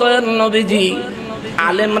 ও দয়াল নবীজি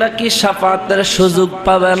আলেমরা কি শাফাআতের সুযোগ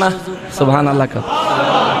পাবে না? সুবহানাল্লাহ।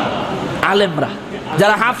 আলেমরা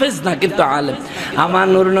যারা হাফেজ না কিন্তু আলেম, আমার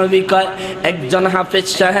নূর নবী কয় একজন হাফেজ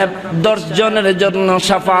সাহেব 10 জনের জন্য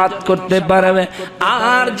শাফাআত করতে পারবে,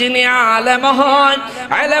 আর যিনি আলেম হয়,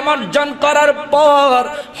 ইলম অর্জন করার পর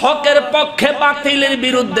হকের পক্ষে বাতিলের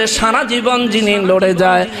বিরুদ্ধে সারা জীবন যিনি লড়ে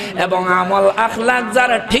যায় এবং আমল আখলাক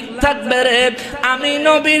যারা ঠিক থাকবে রে, আমি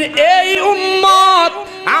নবীর এই উম্মত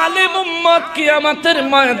আলেম উম্মত কিয়ামতের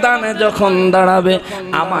ময়দানে যখন দাঁড়াবে,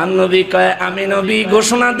 আমার নবী কয় আমি নবী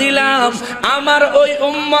ঘোষণা দিলাম আমার ওই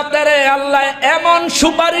উম্মতের আল্লাহ এমন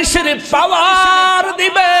সুপারিশের পাওয়ার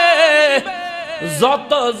দিবে,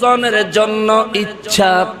 যত জনের জন্য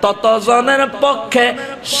ইচ্ছা তত জনের পক্ষে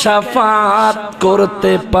শাফাআত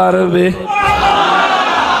করতে পারবে।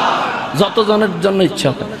 যত জনের জন্য ইচ্ছা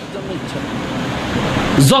হবে,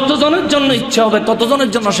 যত জনের জন্য ইচ্ছা হবে তত জনের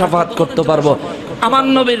জন্য শাফাআত করতে পারবো। আমার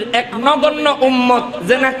নবীর এক নগণ্য উম্মত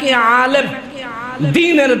যে নাকি আলেম,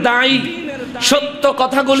 দ্বীনের দায়ী, সত্য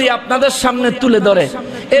কথাগুলি আপনাদের সামনে তুলে ধরে,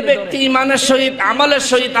 এ ব্যক্তি ইমানের সহিত আমলের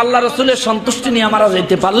সহিত আল্লাহ রাসূলের সন্তুষ্টি নিয়ে মারা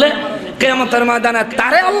যেতে পারলে কিয়ামতের ময়দানে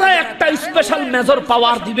তারে আল্লাহ একটা স্পেশাল মেজর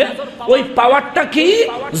পাওয়ার দিবে। ওই পাওয়ারটা কি?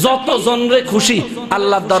 যত জনরে খুশি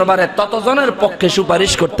আল্লাহর দরবারে তত জনের পক্ষে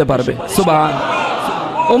সুপারিশ করতে পারবে। সুবহানাল্লাহ।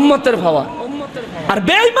 উম্মতের পাওয়ার। আর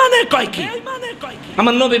বেঈমানে কয় কি?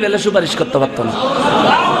 আমার নবী বলে সুপারিশ করতে পারত না।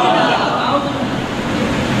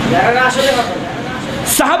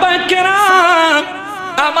 সাহাবায়ে কেরাম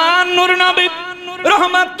আমার নূর নবী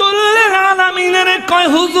রহমাতুল লিল আলামিনের কয়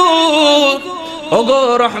হুজুর ওগো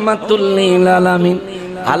রহমাতুল লিল আলামিন,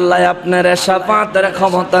 আল্লাহ আপনার শাফাআতের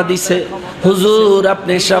ক্ষমতা দিছে, হুজুর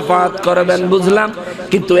আপনি শাফাআত করবেন বুঝলাম,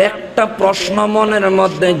 কিন্তু একটা একটা প্রশ্ন মনের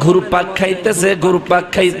মধ্যে ঘুরপাক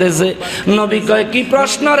খাইতেছে। নবী কয় কি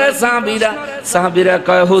প্রশ্ন রে সাহাবীরা? সাহাবীরা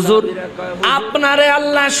কয় হুজুর আপনারে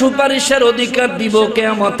আল্লাহ সুপারিশের অধিকার দিব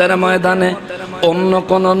কিয়ামতের ময়দানে, অন্য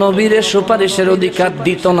কোন নবীরে সুপারিশের অধিকার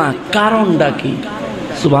দিত না, কারণটা কি?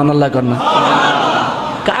 সুবহানাল্লাহ কন্যা,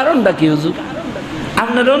 কারণটা কি হুজুর?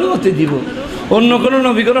 আপনার অনুমতি দিব, অন্য কোন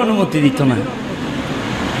নবী করে অনুমতি দিত না,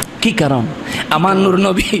 কি কারণ? আমার নূর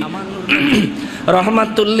নবী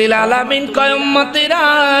রহমাতুল লিল আলামিন কয় উম্মতেরা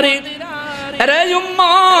রে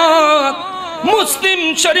উম্মত, মুসলিম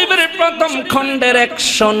শরীফের প্রথম খণ্ডের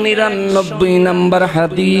 199 নম্বর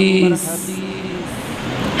হাদিস,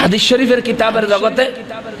 হাদিস শরীফের কিতাবের জগতে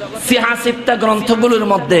সিহা সিত্তা গ্রন্থগুলোর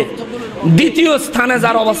মধ্যে দ্বিতীয় স্থানে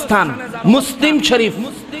যার অবস্থান মুসলিম শরীফ।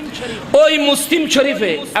 ওই মুসলিম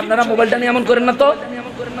শরীফে আপনারা মোবাইলটা নিয়ে এমন করেন না তো,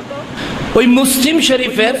 ওই মুসলিম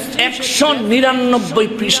শরীফের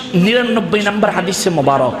 199 নম্বর হাদিসে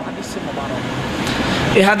মোবারক।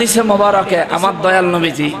 এই হাদিসে মোবারকে আমার দয়াল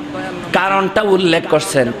নবীজি কারণটা উল্লেখ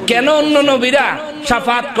করছেন, কেন অন্য নবীরা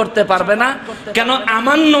শাফাত করতে পারবে না, কেন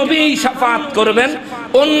আমার নবী শাফাত করবেন।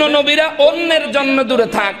 অন্য নবীরা অন্যের জন্য দূরে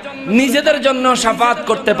থাক, নিজেদের জন্য শাফাত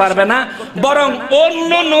করতে পারবে না, বরং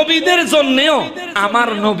অন্য নবীদের জন্যও আমার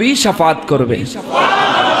নবী শাফাত করবে।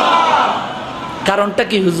 কারণটা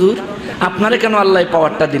কি হুজুর? আপনারে কেন আল্লাহ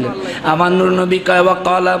পাওয়ারটা দিলেন? আমার নূর নবী কয় ওয়া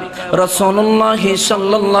ক্বালা রাসূলুল্লাহ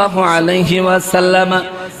সাল্লাল্লাহু আলাইহি ওয়াসাল্লাম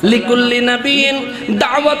লিকুল্লি নাবিয়্যিন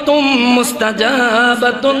দাওয়াতুম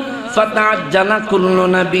মুস্তাজাবাতুন ফাতাআজ্জালা কুল্লু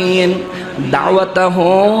নাবিয়্যিন দাওয়াতাহু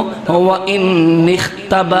ওয়া ইন্নী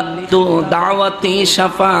ইখতাবাতু দাওয়াতি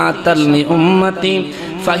শাফাআতাল লি উম্মতি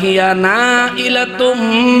ফাহিয়া নাইলাতুম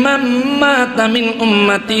মান মাতা মিন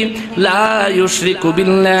উম্মতি লা ইউশরিকু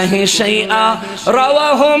বিল্লাহি শাইআ,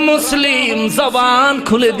 রাওয়াহু মুসলিম। জবান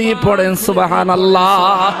খুলে দিয়ে পড়েন সুবহানাল্লাহ।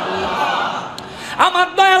 আমার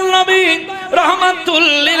দয়াল নবী রহমাতুল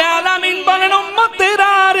লিল আলামিন বলেন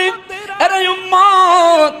উম্মতেরা রে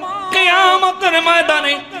উম্মত, কিয়ামতের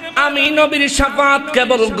ময়দানে আমি নবীর শাফাত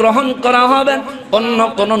কেবল গ্রহণ করা হবে, অন্য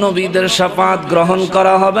কোন নবীদের শাফাত গ্রহণ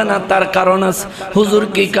করা হবে না। তার কারণ আছে। হুজুর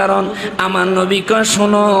কি কারণ? আমার নবী কয়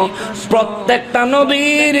শোনো, প্রত্যেকটা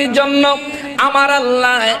নবীর জন্য আমার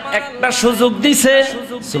আল্লাহ একটা সুযোগ দিছে।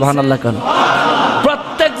 সুবহানাল্লাহ কেন?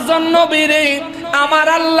 প্রত্যেকজন নবীরে আমার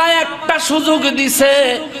আল্লাহ একটা সুযোগ দিছে,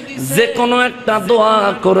 যে কোনো একটা দোয়া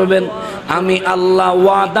করবেন আমি আল্লাহ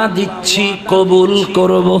ওয়াদা দিচ্ছি কবুল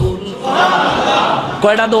করব।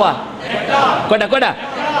 কয়টা দোয়া? কয়টা?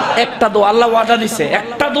 একটা দোয়া আল্লাহ ওয়াদা দিছে,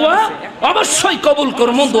 একটা দোয়া অবশ্যই কবুল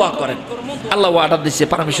করব। দোয়া করেন, আল্লাহ ওয়াদা দিছে,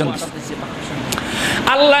 পারমিশন দিছে।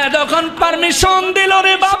 আল্লাহ যখন পারমিশন দিল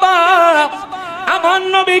রে বাবা, আমার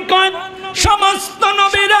নবী কয় সমস্ত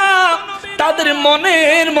নবীরা তাদের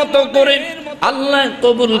মনের মতো করে আল্লাহ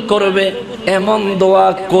কবুল করবে এমন দোয়া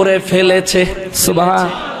করে ফেলেছে। সুবহান।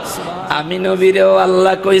 আমি নবীরেও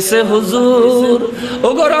আল্লাহ কইছে হুজুর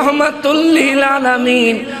ওগো রহমাতুল লিল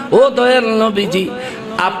আলামিন, ও দয়াল নবীজি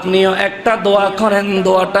আপনিও একটা দোয়া করেন,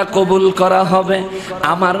 দোয়াটা কবুল করা হবে।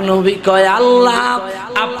 আমার নবী কয় আল্লাহ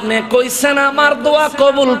আপনি কইছেন আমার দোয়া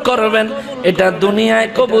কবুল করবেন, এটা দুনিয়ায়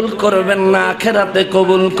কবুল করবেন না আখিরাতে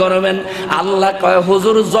কবুল করবেন। আল্লাহ কয়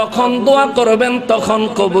হুজুর যখন দোয়া করবেন তখন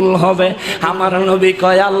কবুল হবে। আমার নবী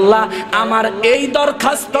কয় আল্লাহ আমার এই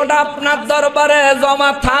দরখাস্তটা আপনার দরবারে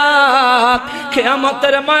জমা থাক,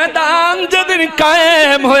 কিয়ামতের ময়দান যেদিন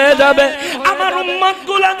কায়েম হয়ে যাবে, আমার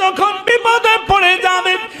উম্মতগুলা যখন বিপদে পড়ে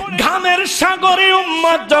যাবে, ঘামের সাগরে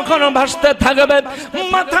উম্মত যখন ভাসতে থাকবে,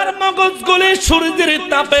 মাথার মগজগুলি সূর্যের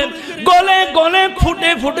তাপে গলে গলে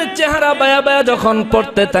ফুটে ফুটে চেহারা বায়া বায়া যখন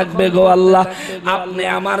পড়তে থাকবে, গো আল্লাহ আপনি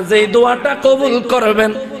আমার যেই দোয়াটা কবুল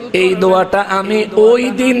করবেন এই দোয়াটা আমি ওই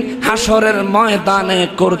দিন হাসরের ময়দানে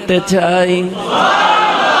করতে চাই।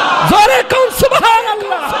 জোরে কোন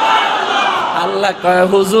সুবহানাল্লাহ। আল্লাহ কয়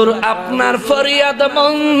হুজুর আপনার ফরিয়াদ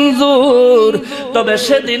মঞ্জুর, তবে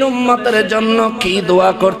সেদিন উম্মতের জন্য কি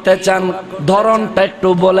দোয়া করতে চান ধরনটা একটু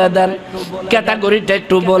বলে দেন, ক্যাটাগরিটা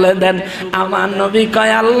একটু বলে দেন। আমার নবী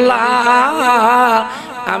কয় আল্লাহ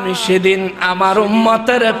আমি সেদিন আমার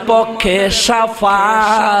উম্মতের পক্ষে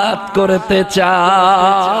শাফাত করতে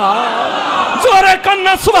চাই। জোরে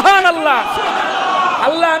কন্যা সুবহানাল্লাহ।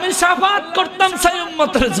 আল্লাহ আমি শাফাত করতাম সেই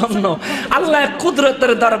উম্মতের জন্য। আল্লাহ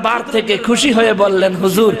কুদরতের দরবার থেকে খুশি হয়ে বললেন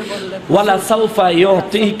হুজুর ওয়ালা সাউফা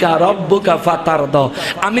ইউতিকা রাব্বুকা ফাতারদা,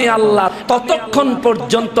 আমি আল্লাহ ততক্ষণ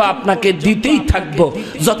পর্যন্ত আপনাকে দিতেই থাকব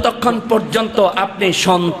যতক্ষণ পর্যন্ত আপনি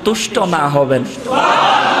সন্তুষ্ট না হবেন।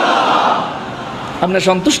 আপনি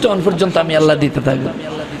সন্তুষ্ট হন পর্যন্ত আমি আল্লাহ দিতে থাকব।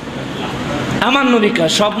 আমার নবী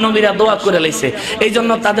কয় সব নবীরা দোয়া করে লাইছে, এই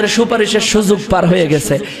জন্য তাদের সুপারিশের সুযোগ পার হয়ে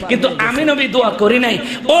গেছে। কিন্তু আমি নবী দোয়া করি নাই।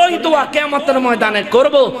 ওই দোয়া কিয়ামতের ময়দানে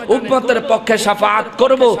করব, উম্মতের পক্ষে শাফাআত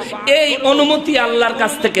করব। এই অনুমতি আল্লাহর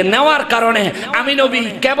কাছ থেকে নেওয়ার কারণে আমি নবী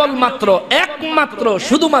কেবলমাত্র একমাত্র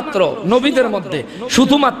শুধুমাত্র নবীদের মধ্যে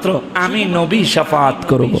শুধুমাত্র আমি নবী শাফাআত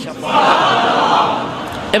করব।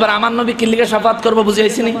 এবার আমার নবী কি লিগে শাফাআত করব বুঝে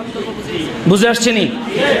আইছিনি? বুঝে আসছেনি?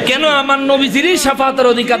 কেন আমার নবীজিরই শাফাআতের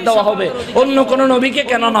অধিকার দেওয়া হবে, অন্য কোন নবীকে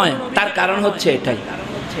কেন নয়? তার কারণ হচ্ছে এটাই,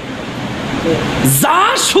 যা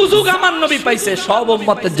সুযোগ আমার নবী পাইছে সব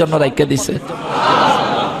উম্মতের জন্য রাইখা দিছে।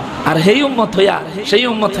 আর সেই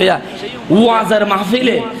উম্মত হইয়া ওয়াজের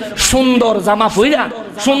মাহফিলে সুন্দর জামা পইরা,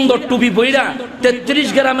 সুন্দর টুপি পইরা, 33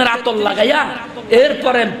 গ্রামের আতর লাগাইয়া,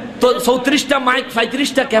 এরপরে 34টা মাইক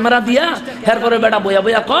 35টা ক্যামেরা দিয়া, এরপরে বেটা বইয়া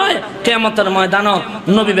বইয়া কয় কিয়ামতের ময়দানে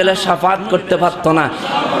নবী বেলা শাফাআত করতে পারতো না।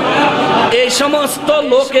 এই সমস্ত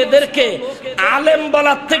লোকেদেরকে আলেম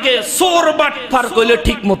বলার থেকে চোর বাটপার কইলে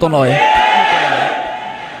ঠিক মতো নয়।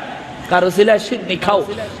 কারো ছিলা সিন্নি খাও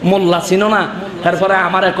মোল্লা চিনো না, এরপরে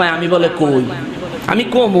আমারে কয় আমি বলে কই, আমি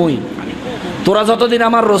কমই। তোরা যতদিন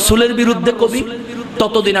আমার রসুলের বিরুদ্ধে কবি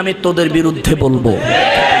ততদিন আমি তোদের বিরুদ্ধে বলবো।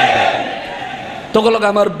 তোগুলো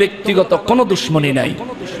আমার ব্যক্তিগত কোনো দুশ্মনী নাই,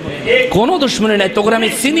 কোনো দুশ্মনী নাই। তোগুলো আমি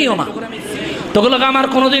চিনিও না, তোগুলো আমার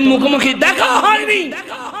কোনোদিন মুখোমুখি দেখা হয়নি।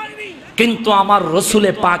 কিন্তু আমার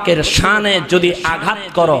রসুলে পাকের শানে যদি আঘাত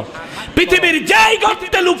করো, পৃথিবীর যেই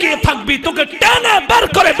গর্তে লুকিয়ে থাকবি তোকে টেনে বের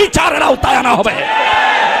করে বিচারের আওতায় আনা হবে।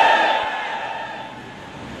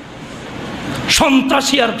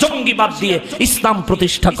 সন্ত্রাসী আর জঙ্গিবাদ দিয়ে ইসলাম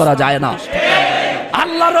প্রতিষ্ঠা করা যায় না।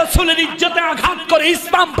 আল্লাহ রসুলের ইজ্জতে আঘাত করে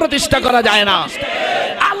ইসলাম প্রতিষ্ঠা করা যায় না।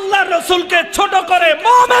 আল্লাহ রসুলকে ছোট করে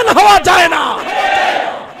মুমিন হওয়া যায় না।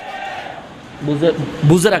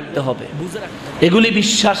 বুঝে রাখতে হবে, এগুলি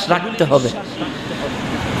বিশ্বাস রাখতে হবে।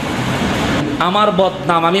 আমার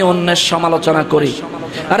বদনাম, আমি অন্যের সমালোচনা করি।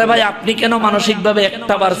 আরে ভাই, আপনি কেন মানসিকভাবে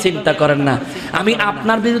একটাবার চিন্তা করেন না? আমি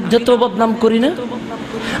আপনার বিরুদ্ধে তো বদনাম করি না,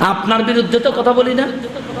 আপনার বিরুদ্ধে তো কথা বলি না।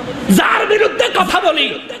 যার বিরুদ্ধে কথা বলি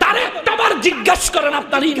তার একটাবার জিজ্ঞাসা করেন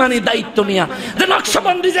আপনার ইমানি দায়িত্ব নিয়ে, যে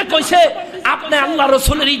নকশবন্দি যে কইছে আপনি আল্লাহ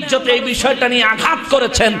রসুলের ইজ্জতে এই বিষয়টা নিয়ে আঘাত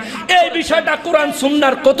করেছেন, এই বিষয়টা কোরআন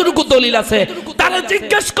সুন্নাহর কতটুকু দলিল আছে, তারে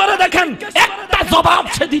জিজ্ঞেস করে দেখেন, একটা জবাব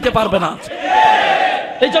সে দিতে পারবে না।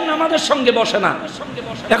 এই জন্য আমাদের সঙ্গে বসে না।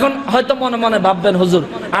 এখন হয়তো মনে মনে ভাববেন, হুজুর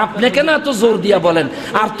আপনি কেন এত জোর দিয়া বলেন,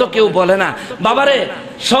 আর তো কেউ বলে না। বাবারে,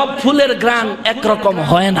 সব ফুলের ঘ্রাণ একরকম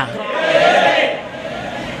হয় না।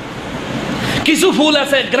 কিছু ফুল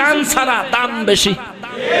আছে ঘ্রাণ ছাড়া দাম বেশি,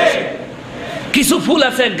 কিছু ফুল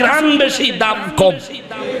আছে ঘ্রাণ বেশি দাম কম,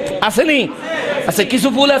 আসেনি? আছে কিছু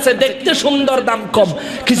ফুল আছে দেখতে সুন্দর দাম কম,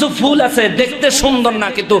 কিছু ফুল আছে দেখতে সুন্দর না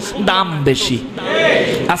কিন্তু দাম বেশি,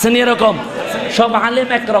 আসেনি? এরকম সব আলেম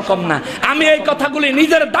একরকম না। আমি এই কথাগুলি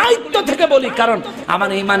নিজের দায়িত্ব থেকে বলি, কারণ আমার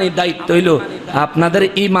ইমানের দায়িত্ব হইল আপনাদের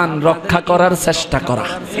ইমান রক্ষা করার চেষ্টা করা।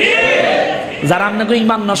 যারা আপনাকে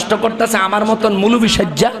ইমান নষ্ট করতেছে, আমার মতন মুলুবি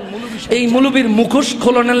সাজ্জা, এই মুলুবির মুখোশ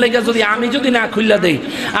খোলনের লেগে যদি আমি যদি না খুলে দেই,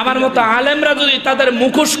 আমার মতো আলেমরা যদি তাদের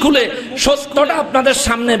মুখোশ খুলে সত্যটা আপনাদের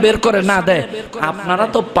সামনে বের করে না দেয়, আপনারা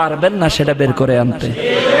তো পারবেন না সেটা বের করে আনতে,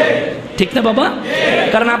 ঠিক না বাবা?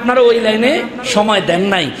 কারণ আপনারা ওই লাইনে সময় দেন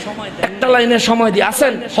নাই। একটা লাইনে সময় দিয়ে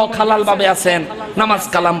আছেন, হক হালাল ভাবে আছেন, নামাজ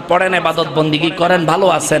কালাম পড়েন, ইবাদত বন্দেগী করেন, ভালো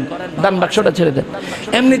আছেন, দান বাক্সটা ছেড়ে দেন,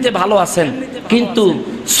 এমনিতে ভালো আছেন। কিন্তু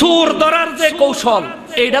সুর ধরার যে কৌশল,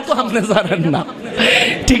 এইটা তো আপনি জানেন না,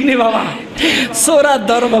 ঠিক নি বাবা? সোরার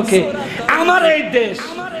ধর্মকে আমার এই দেশ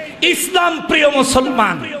ইসলাম প্রিয়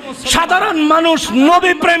মুসলমান সাধারণ মানুষ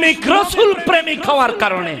নবী প্রেমিক রসুল প্রেমিক হওয়ার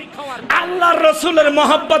কারণে আল্লাহর রসুলের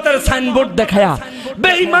মহব্বতের সাইনবোর্ড দেখায়া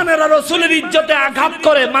বেঈমানেরা রসুলের ইজ্জতে আঘাত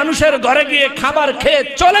করে মানুষের ঘরে গিয়ে খাবার খেয়ে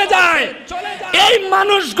চলে যায়। এই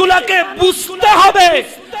মানুষগুলাকে বুঝতে হবে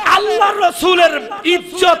আল্লাহর রসুলের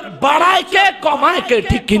ইজ্জত বাড়ায় কে কমায় কে,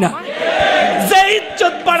 ঠিক কিনা? যে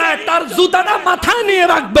ইজ্জত বাড়ায় তার জুতাটা মাথায় নিয়ে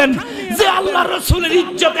রাখবেন, যে আল্লাহর রসুলের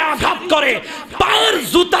ইজ্জতে আঘাত করে পায়ের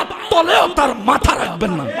জুতা তলেও তার মাথা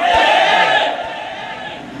রাখবেন না।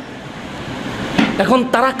 এখন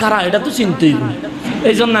তারা কারা এটা তো চিনতেই,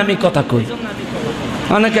 এই জন্য আমি কথা কই।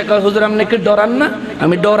 অনেকে কয় হুজুর আপনি কি ডরান না?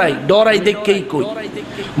 আমি ডরাই, ডরাই দেখেই কই,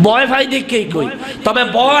 ভয় ভাই দেখেই কই। তবে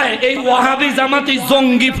ভয় এই ওয়াহাবি জামাতি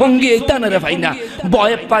জঙ্গি ফঙ্গি এইটা না রে ভাই, না,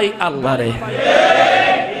 ভয় পাই আল্লাহ রে।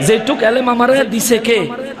 যেটুক এলেম আমারে দিছে কে?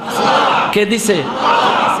 কে দিছে?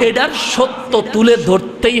 এটার সত্য তুলে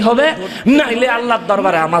ধরতেই হবে, নাইলে আল্লাহর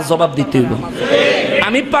দরবারে আমার জবাব দিতে হইব।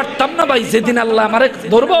 আমি পারতাম না ভাই, যেদিন আল্লাহ আমারে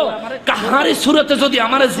ধরবো কাহারি সুরতে যদি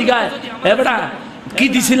আমারে জিগায়, এবারে কি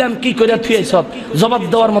দিছিলাম, কি করে থুয়ে সব জবাব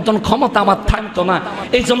দেওয়ার মতন ক্ষমতা আমার থাকতো না।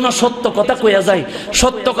 এই জন্য সত্য কথা কইয়া যায়।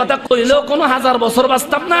 সত্য কথা কইলেও কোনো 1000 বছর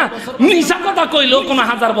বাঁচতাম না, মিশা কথা কইলেও কোনো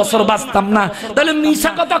 1000 বছর বাঁচতাম না। তাহলে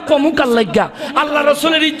মিশা কথা কমুকার লাগিয়া, আল্লাহ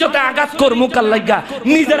রসুলের ইজ্জতে আঘাত করমুকার লাগিয়া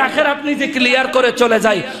নিজের আখেরাত নিজে ক্লিয়ার করে চলে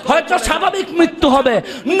যাই। হয়তো স্বাভাবিক মৃত্যু হবে,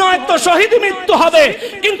 নয়তো শহীদ মৃত্যু হবে,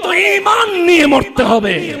 কিন্তু ঈমান নিয়ে মরতে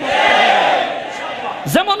হবে।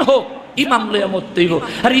 যেমন হোক ইমান লইয়া মরতে হইব।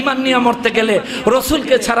 আর ইমান নিয়ে মরতে গেলে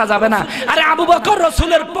রসুলকে ছাড়া যাবে না। আরে আবু বকর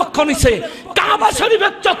রসুলের পক্ষ নিছে, কাবা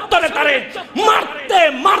শরীফের চত্বরে তারে মারতে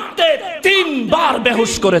মারতে 3 বার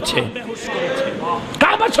বেহুশ করেছে।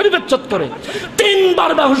 কাবা শরীফের চত্বরে 3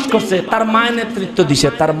 বার বেহুশ করছে। তার মায়ের নেতৃত্ব দিছে,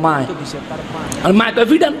 তার মায়। আর মায় কয়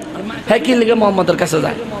ফিডেন, হ্যাঁ কি লিগে মোহাম্মদের কাছে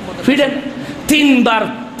যায়, ফিডেন। 3 বার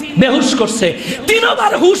বেহুশ করছে। 3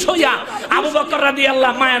 বার হুশ হইয়া আবু বকর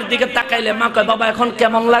রাদিয়াল্লাহু মায়ের দিকে তাকাইলে মা কয় বাবা এখন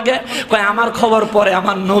কেমন লাগে? কয় আমার খবর পরে,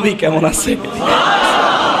 আমার নবী কেমন আছে?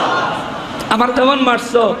 আমার কেমন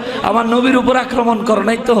মারছো, আমার নবীর উপর আক্রমণ করো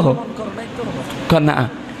নাই তো? কয় না।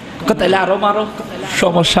 তাইলে আরো মারো,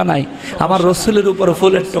 সমস্যা নাই, আমার রসুলের উপর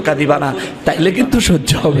ফুলের টোকা দিবা না, তাইলে কিন্তু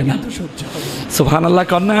সহ্য হবে না। সুবহানাল্লাহ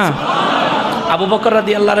কর না। আবু বকর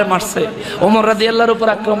রাদিয়াল্লাহু মারছে, ওমর রাদিয়াল্লাহর উপর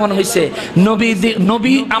আক্রমণ হয়েছে,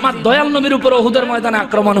 নবী আমার দয়াল নবীর উপর উহুদের ময়দানে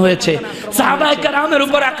আক্রমণ হয়েছে, সাহাবায়ে কেরামের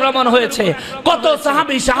উপর আক্রমণ হয়েছে। কত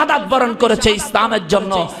সাহাবী শাহাদাত বরণ করেছে ইসলামের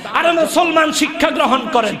জন্য। আর মুসলমান শিক্ষা গ্রহণ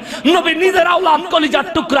করেন, নবী নিজের আওলাদ কলিজার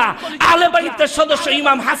টুকরা আহলে বাইতের সদস্য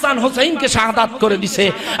ইমাম হাসান হোসেইনকে শাহাদাত করে দিয়েছে।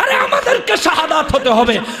 আরে আমাদেরকে শাহাদাত হতে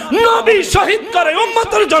হবে। নবী শহীদ করে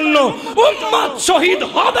উম্মতের জন্য, উম্মত শহীদ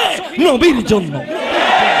হবে নবীর জন্য।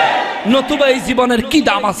 নতুবা এই জীবনের কি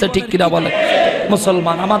দাম আছে, ঠিক কিনা বলে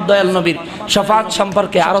মুসলমান? আমার দয়াল নবীর শাফাত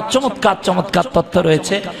সম্পর্কে আরো চমৎকার চমৎকার তথ্য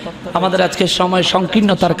রয়েছে। আমাদের আজকে সময়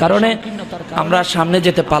সংকীর্ণতার কারণে আমরা সামনে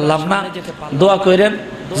যেতে পারলাম না। দোয়া করেন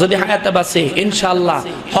যদি হায়াতে বাঁচি ইনশাআল্লাহ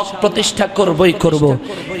হক প্রতিষ্ঠা করবই করব।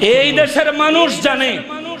 এই দেশের মানুষ জানে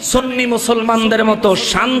সুন্নি মুসলমানদের মতো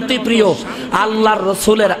শান্তিপ্রিয় আল্লাহর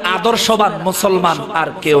রসুলের আদর্শবান মুসলমান আর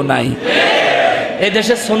কেউ নাই।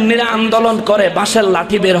 এদেশে সুন্নিরা আন্দোলন করে, বাঁশের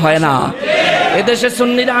লাঠি বের হয় না। এদেশে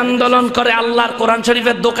সুন্নিরা আন্দোলন করে, আল্লাহর কোরআন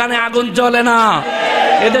শরীফের দোকানে আগুন জ্বলে না।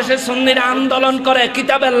 এদেশে সুন্নিরা আন্দোলন করে,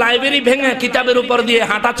 কিতাবের লাইব্রেরি ভেঙে কিতাবের উপর দিয়ে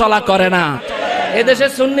হাঁটা চলা করে না। এদেশে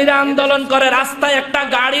সুন্নিরা আন্দোলন করে, রাস্তায় একটা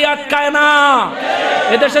গাড়ি আটকায় না।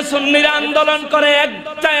 এদেশে সুন্নিরা আন্দোলন করে,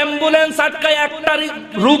 একটা অ্যাম্বুলেন্স আটকায় একটা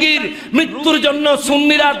রোগীর মৃত্যুর জন্য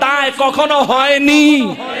সুন্নিরা দায় কখনো হয়নি,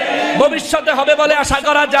 ভবিষ্যতে হবে বলে আশা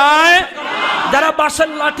করা যায়। যারা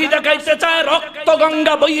বাঁশের লাঠি দেখাইতে চায়, রক্ত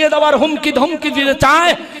গঙ্গা বইয়ে দেওয়ার হুমকি ধমকি দিতে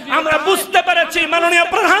চায়, আমরা বুঝতে পেরেছি। মাননীয়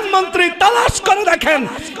প্রধানমন্ত্রী তালাশ করে দেখেন,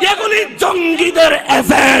 এগুলি জঙ্গিদের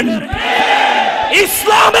এজেন্ট,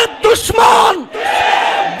 ইসলামের দুশমন,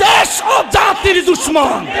 দেশ ও জাতির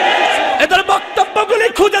দুশমন। এদের বক্তব্যগুলি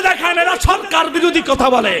খুঁজে দেখেন। এরা সরকার বিরোধী কথা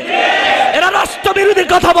বলে, এরা রাষ্ট্র বিরোধী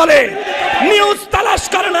কথা বলে। নিউজ তালাশ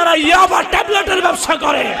করেন, এরা ইয়াবা ট্যাবলেটের ব্যবসা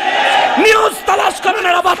করে। নিউজ তালাশ করেন,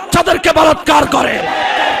 এরা বাচ্চাদেরকে বলাৎকার করে।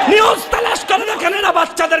 নিউজ তালাশ করে দেখেন, এরা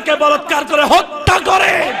বাচ্চাদেরকে বলাৎকার করে, হত্যা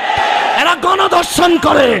করে, এরা গণধর্ষণ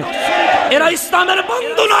করে। এরা ইসলামের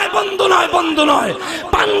বন্ধু নয়, বন্ধু নয়, বন্ধু নয়।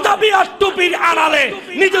 পাঞ্জাবি আর টুপির আড়ালে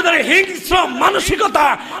নিজেদের হিংস্র মানসিকতা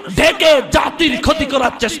ঢেকে জাতির ক্ষতি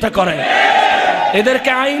করার চেষ্টা করে।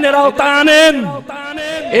 এদেরকে আইনের আওতায় আনেন,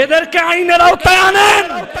 এদেরকে আইনের আওতায় আনেন।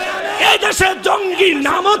 এই দেশে জঙ্গি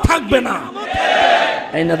নামও থাকবে না।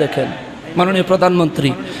 এই না দেখেন মাননীয় প্রধানমন্ত্রী,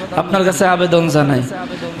 আপনার কাছে আবেদন জানাই,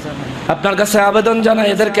 আপনার কাছে আবেদন জানাই,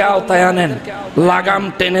 এদেরকে আওতায় আনেন, লাগাম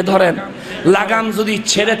টেনে ধরেন। লাগাম যদি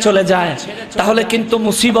ছেড়ে চলে যায় তাহলে কিন্তু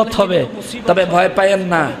মুসিবত হবে। তবে ভয় পায়েন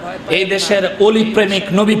না, এই দেশের অলি প্রেমিক,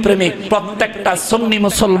 নবী প্রেমিক প্রত্যেকটা সুন্নি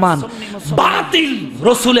মুসলমান বাতিল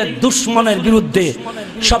রসুলের দুশমনের বিরুদ্ধে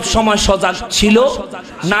সব সময় সজাগ ছিল।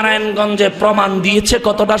 নারায়ণগঞ্জে প্রমাণ দিয়েছে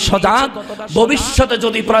কতটা সজাগ। ভবিষ্যতে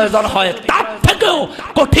যদি প্রয়োজন হয় তার থেকেও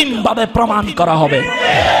কঠিন ভাবে প্রমাণ করা হবে।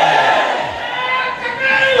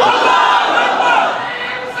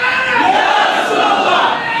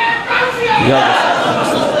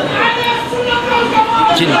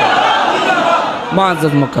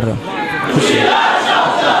 মুআজ্জাজ মুকাররম,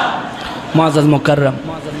 মুআজ্জাজ মুকাররম,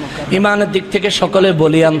 ইমানের দিক থেকে সকলে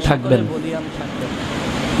বলিয়ান থাকবেন,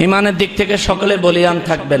 ইমানের দিক থেকে সকলে বলিয়ান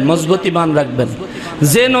থাকবেন, মজবুত ইমান রাখবেন।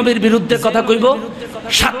 যে নবীর বিরুদ্ধে কথা কইব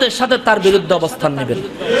সাথে সাথে তার বিরুদ্ধে অবস্থান নেবেন,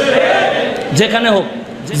 যেখানে হোক,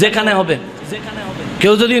 যেখানে হবে।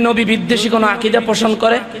 কেউ যদি নবী বিদ্বেষী কোনো আকীদা পোষণ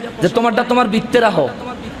করে, যে তোমারটা তোমার বৃত্তে রাখো,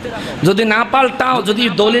 যদি না পাল্টাও, যদি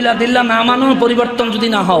দলিল আদিল্লা না মানো, পরিবর্তন যদি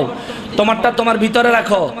না হও, তোমারটা তোমার ভিতরে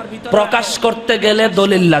রাখো। প্রকাশ করতে গেলে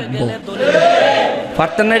দলিল লাগবে।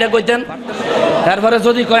 পারতেন না এটা কইতেন? তারপরে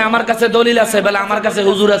যদি কয় আমার কাছে দলিল আছে, বলে আমার কাছে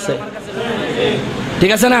হুজুর আছে,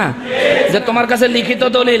 ঠিক আছে না? যে তোমার কাছে লিখিত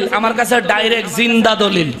দলিল, আমার কাছে ডাইরেক্ট জিন্দা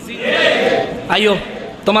দলিল। আইও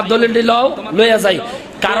তোমার দলিলটি লও, লইয়া যাই।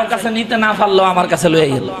 কারো কাছে নিতে না পারলো আমার কাছে লইয়া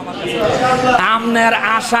গেল। আমনের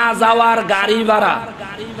আসা যাওয়ার গাড়ি ভাড়া,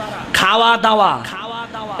 খাওয়া দাওয়া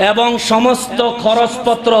এবং সমস্ত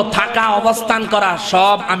খরচপত্র, থাকা অবস্থান করা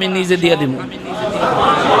সব আমি নিজে দিয়ে দিব।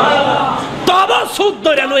 তবে সুদ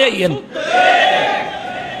ধরে লইয়া গেল।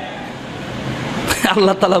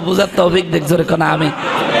 আল্লাহ তাআলা বুঝার তৌফিক দেখ। জোরে কোন আমি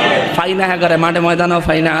ফাইনা হ্যাঁ করে মাঠে ময়দানও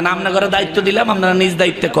ফাইনা। আপনার ঘরে দায়িত্ব দিলাম, আপনারা নিজ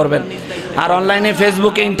দায়িত্বে করবেন। আর অনলাইনে,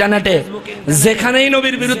 ফেসবুকে, ইন্টারনেটে যেখানেই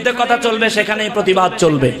নবীর বিরুদ্ধে কথা চলবে সেখানেই প্রতিবাদ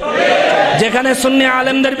চলবে। যেখানে সুন্নি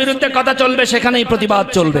আলেমদের বিরুদ্ধে কথা চলবে সেখানেই প্রতিবাদ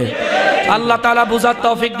চলবে। আল্লাহ তাআলা বুঝার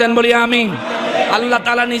তৌফিক দেন বলি আমিন। আল্লাহ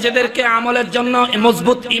তাআলা নিজেদেরকে আমলের জন্য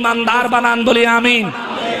মজবুত ইমানদার বানান বলি আমিন।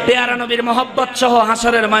 পেয়ারা নবীর মহব্বত সহ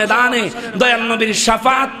হাসরের ময়দানে দয়াল নবীর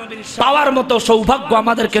শাফাত পাওয়ার মতো সৌভাগ্য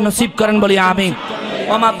আমাদেরকে নসিব করেন বলি আমিন।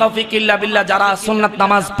 ওমা তৌফিক ইল্লা বিল্লাহ। যারা সুন্নাত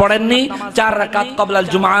নামাজ পড়েননি 4 রাকাত ক্বাবলাল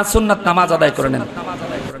জুমআ সুন্নাত নামাজ আদায় করে নেন।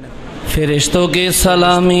 फरिश्तों की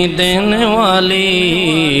सलामी देने वाली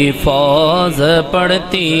फौज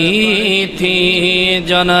पढ़ती थी,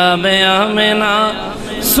 जनाब आमिना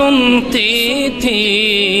सुनती थी,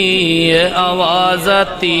 ये आवाज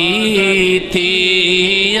आती थी,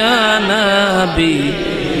 या नबी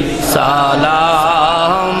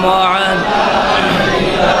सलाम अलैका,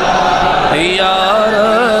 या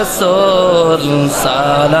रसूल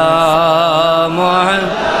सलाम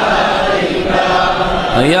अलैका,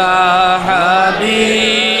 या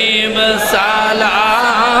हबीब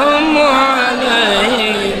सलाम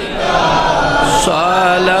अलैका,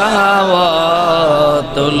 सलावतुल्लाह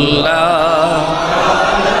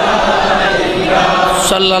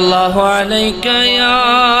सल्लल्लाहु अलैका या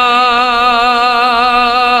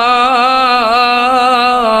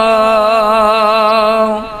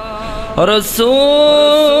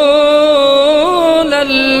रसूल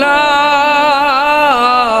अल्लाह,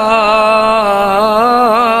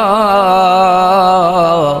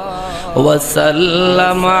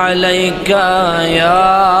 वसल्लम अलैका या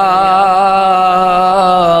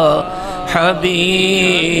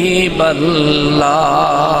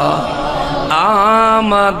হাবিবাল্লাহ।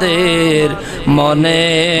 আমাদের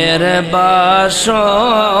মনের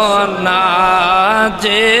বাসনা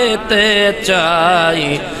যেতে চাই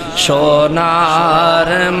সোনার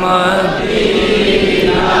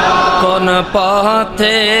মদিনা, কোন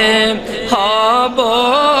পথে হব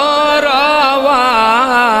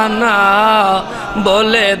রওয়ানা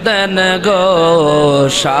বলে দেন গো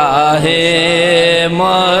শাহে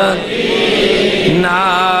মদিনা,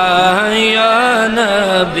 ইয়া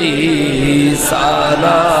নবী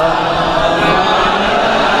সালাম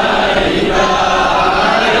আলাইকা,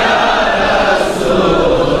 ইয়া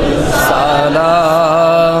রাসূল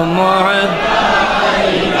সালাম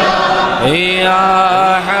আলাইকা, ইয়া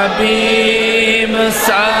হাবিব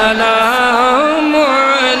সালাম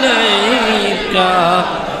আলাইকা,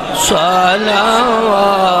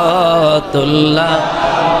 सलावतुल्लाह।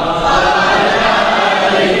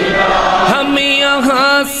 हम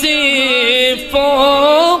यहाँ सिर्फ़ों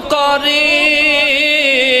करे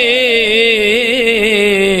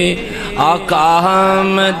आका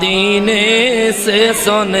मदीने से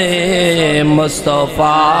सुने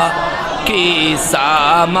मुस्तफ़ा की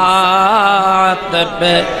सामात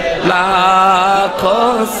पे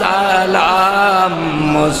लाखों सलाम,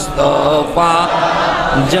 मुस्तफ़ा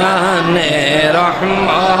जाने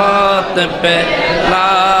रहमत पे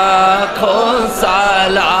लाखों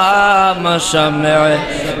सलाम, शम्अ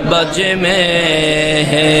बज में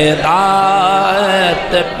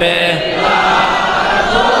हिदायत पे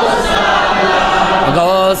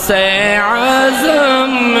गौसे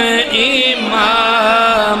आज़म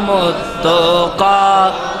इमाम तुक़ा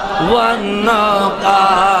वन्नक़ा,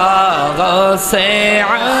 गौसे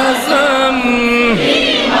आज़म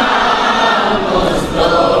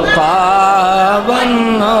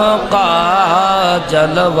वन्नक़ा,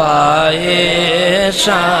 जलवाए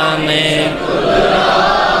शाने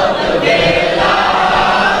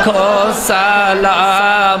खो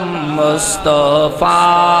सलाम, मुस्तफ़ा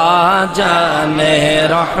जाने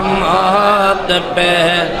रहमत पे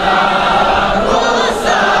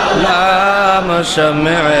सलाम,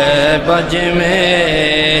 शम्अ बज में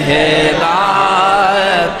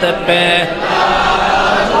हिदायत पे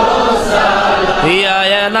या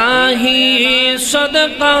इलाही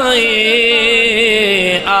सदक़ाए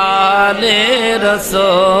आले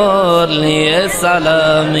रसूल, ये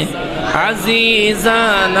सलाम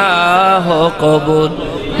अज़ीज़ाना हो कबूल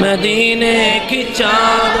मदीने की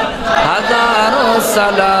चाँद हजारों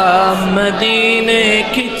सलाम, मदीने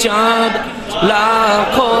की चाँद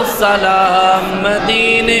लाखों सलाम,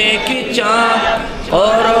 मदीने की चाँद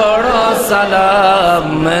करोड़ों सलाम,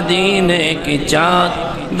 मदीने की चाँद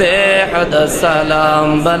बेहद सलाम।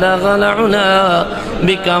 बलगल उला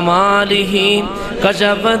बिकमालिही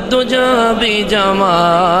कशफत दुजा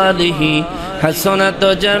बिजमालिही हसनत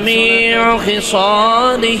जमीउ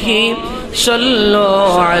खिसालिही सल्लु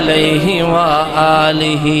अलैहि व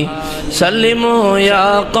आलिहि सल्लिमू या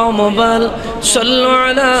कौम बल सल्लु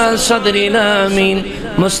अला सदरिल अमीन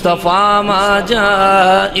मुस्तफ़ा मा जा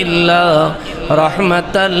इल्ला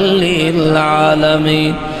रहमतल लिल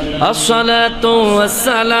आलमीन। अस्सलातु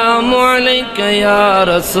वस्सलामु अलैका या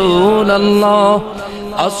रसूल अल्लाह,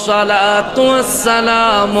 अस्सलातु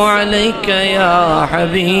वस्सलामु अलैका या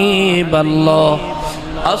हबीब अल्लाह,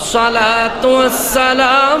 अस्सलातु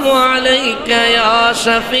वस्सलामु अलैका या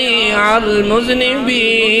शफीअल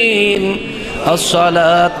मुज़निबीन,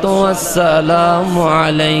 अस्सलातु वस्सलामु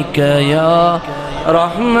अलैका या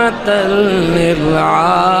रहमतल लिल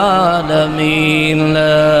आलमीन।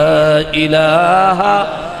 ला इलाहा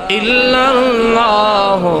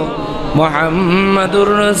इल्लल्लाह मुहम्मदुर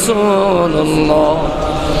रसूलुल्लाह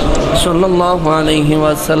सल्लल्लाहु अलैहि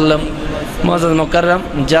वसल्लम। मुआज़्ज़ज़ मुकर्रम,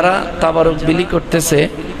 যারা তাবারুক বিলি করতেছে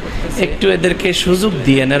একটু এদেরকে সুযোগ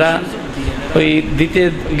দিয়েন। এরা ওই দিতে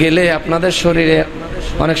গেলে আপনাদের শরীরে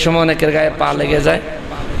অনেক সময় অনেকের গায়ে পা লেগে যায়।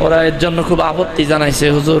 ওরা এর জন্য খুব আপত্তি জানাইছে,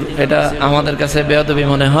 হুজুর এটা আমাদের কাছে বেয়াদবি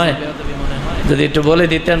মনে হয়, যদি একটু বলে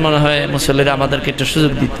দিতেন মনে হয় মুসল্লিরা আমাদেরকে একটু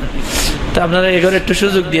সুযোগ দিতেন। তো আপনারা এগুলো একটু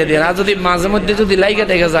সুযোগ দিয়ে দিন। আর যদি মাঝে মধ্যে যদি লাইগা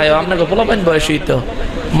টেগে যায় আপনাকে পোলাপাইন বয়সই তো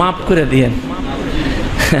মাফ করে দিয়েন,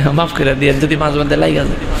 মাফ করে দিয়েন যদি মাঝে মধ্যে লাইগা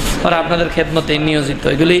যায়। ওরা আপনাদের খেদমতে নিয়োজিত,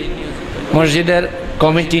 এগুলি মসজিদের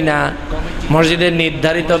কমিটি না, মসজিদের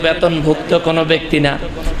নির্ধারিত বেতনভুক্ত কোনো ব্যক্তি না।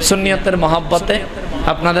 সুন্নিয়তের মহব্বতে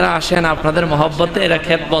আপনারা আসেন, আপনাদের মহব্বতে এরা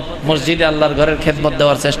খেদমত মসজিদে আল্লাহর ঘরের খেদমত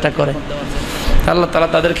দেওয়ার চেষ্টা করে। আল্লাহ তাআলা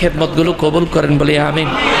তাদের খেদমতগুলো কবুল করেন বলি আমিন।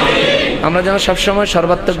 আমরা যেন সবসময়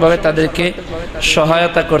সর্বাত্মকভাবে তাদেরকে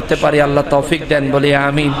সহায়তা করতে পারি, আল্লাহ তৌফিক দেন বলি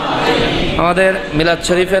আমিন। আমাদের মিলাদ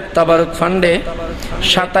শরীফের তাবারুক ফান্ডে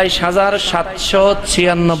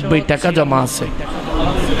 ২৭,৭৯৬ টাকা জমা আছে।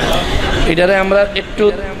 এটারে আমরা একটু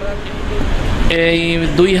এই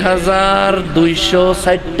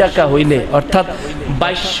 ২,২৬০ টাকা হইলে, অর্থাৎ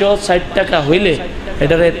 ২২৬০ টাকা হইলে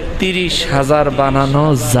এটারে ৩০,০০০ বানানো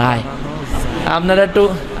যায়। আপনারা একটু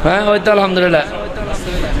হ্যাঁ হয়তো আলহামদুলিল্লাহ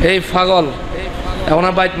এই পাগল এখন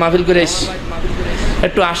বাইত মাহফিল করে এসছি,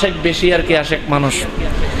 একটু আশেক বেশি আর কি, আশেক মানুষ।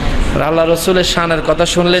 আল্লাহ রসুলের শানের কথা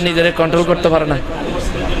শুনলে নিজের কন্ট্রোল করতে পারে না।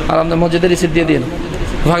 আর আমাদের মসজিদের রিসিপ্ট দিয়ে দিন,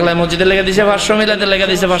 ভাগলায় মসজিদে লেগে দিছে ৫০০, মিলাতে লেগে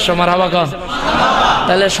দিছে ৫০০, মার হাবা কন,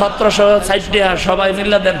 তাহলে ১৭৬০ টাকা সবাই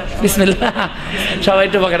মিল্লা দেন, বিসমিল্লাহ, সবাই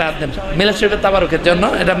একটু পকেটে হাত দেন মিলাদ শরীফের তাবারুকের জন্য।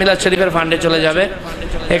 এটা মিলাদ শরীফের ফান্ডে চলে যাবে।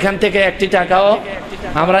 এখান থেকে একটি টাকাও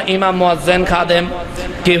আমরা ইমাম মুয়াজ্জিন খাদেম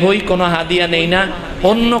কেহই কোনো হাদিয়া নেই না,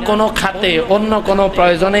 অন্য কোনো খাতে অন্য কোনো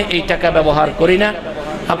প্রয়োজনে এই টাকা ব্যবহার করি না।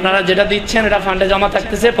 আপনারা যেটা দিচ্ছেন এটা ফান্ডে জমা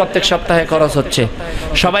থাকতেছে, প্রত্যেক সপ্তাহে খরচ হচ্ছে।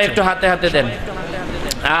 সবাই একটু হাতে হাতে দেন।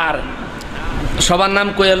 আর সবার নাম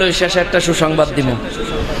কইয়ালো শেষে একটা সুসংবাদ দিব।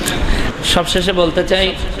 সবশেষে বলতে চাই,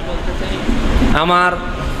 আমার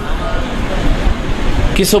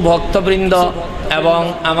কিছু ভক্তবৃন্দ এবং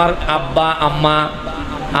আমার আব্বা আম্মা,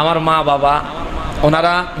 আমার মা বাবা,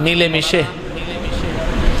 ওনারা মিলেমিশে,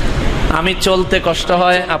 আমি চলতে কষ্ট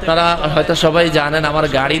হয়, আপনারা হয়তো সবাই জানেন আমার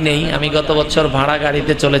গাড়ি নেই। আমি গত বছর ভাড়া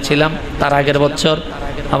গাড়িতে চলেছিলাম, তার আগের বছর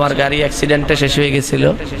আমার গাড়ি অ্যাক্সিডেন্টে শেষ হয়ে গেছিল।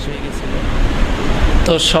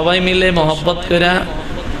 তো সবাই মিলে মহব্বত করে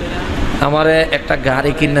আমারে একটা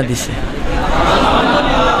গাড়ি কিনে দিছে,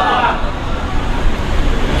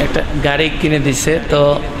 একটা গাড়ি কিনে দিছে। তো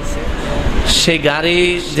সেই গাড়ি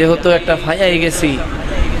যেহেতু একটা ফাইয়াই গেছি,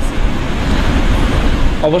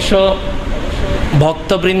 অবশ্য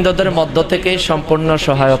ভক্তবৃন্দদের মধ্য থেকে সম্পূর্ণ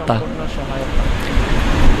সহায়তা।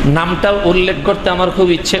 নামটা উল্লেখ করতে আমার খুব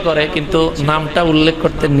ইচ্ছে করে, কিন্তু নামটা উল্লেখ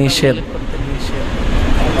করতে নিষেধ।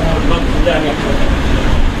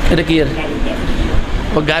 এটা কি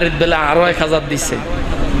ও গাড়ির বেলা আরো ১,০০০ দিচ্ছে,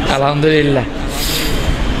 আলহামদুলিল্লাহ।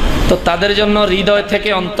 তো তাদের জন্য হৃদয় থেকে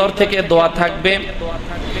অন্তর থেকে দোয়া থাকবে,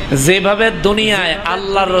 যেভাবে দুনিয়ায়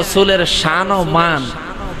আল্লাহ রসুলের শান ও মান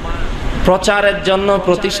প্রচারের জন্য,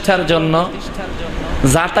 প্রতিষ্ঠার জন্য,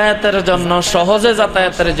 যাতায়াতের জন্য, সহজে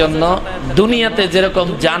যাতায়াতের জন্য দুনিয়াতে যেরকম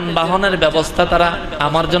যানবাহনের ব্যবস্থা তারা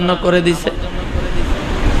আমার জন্য করে দিছে,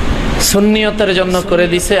 সুন্নিয়তের জন্য করে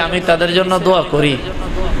দিছে, আমি তাদের জন্য দোয়া করি।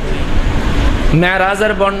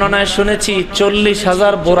 মেরাজের বর্ণনায় শুনেছি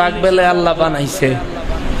 ৪০,০০০ বোরাক বেলে আল্লাহ বানাইছে,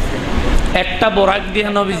 একটা বোরাক দিয়ে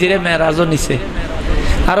নবীজিরে মেরাজও নিছে।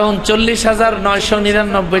 আর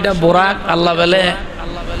 39,999টা বোরাক আল্লাহ বলে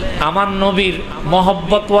আমার নবীর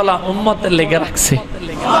মহব্বতওয়ালা উম্মতের লেগে রাখছে।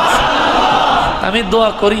 আমি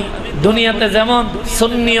দোয়া করি দুনিয়াতে যেমন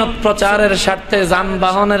সুন্নিয়ত প্রচারের স্বার্থে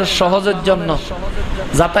যানবাহনের সহজের জন্য,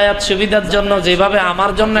 যাতায়াত সুবিধার জন্য যেভাবে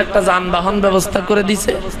আমার জন্য একটা যানবাহন ব্যবস্থা করে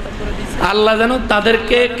দিছে, আল্লাহ যেন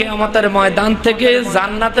তাদেরকে কিয়ামতের ময়দান থেকে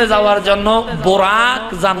জান্নাতে যাওয়ার জন্য বোরাক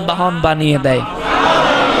যানবাহন বানিয়ে দেয়।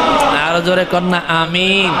 আরো জোরে কন্যা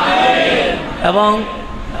আমিন। এবং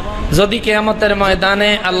যদি কিয়ামতের ময়দানে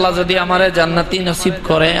আল্লাহ যদি আমারে জান্নাতি নসিব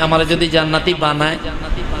করে, আমারে যদি জান্নাতি বানায়,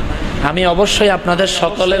 আমি অবশ্যই আপনাদের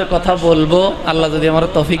সকলের কথা বলবো, আল্লাহ যদি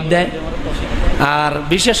আমার তৌফিক দেয়। আর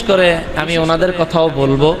বিশেষ করে আমি ওনাদের কথাও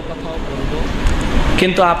বলবো,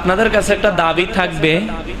 কিন্তু আপনাদের কাছে একটা দাবি থাকবে,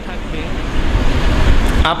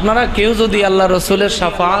 আপনারা কেউ যদি আল্লাহ রসুলের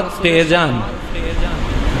শাফাআত পেয়ে যান,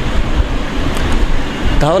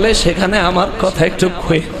 তাহলে সেখানে আমার কথা একটু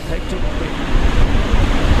কই।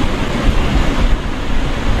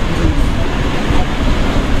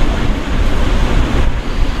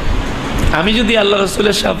 আমি যদি আল্লাহ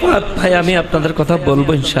রসুলের শাফাআত পাই, আমি আপনাদের কথা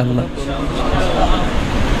বলবো ইনশাআল্লাহ।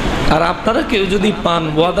 আর আপনারা কেউ যদি পান,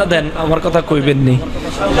 ওয়াদা দেন আমার কথা কইবেন নি।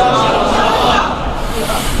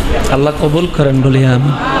 আল্লাহ কবুল করেন বলি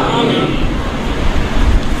আমি।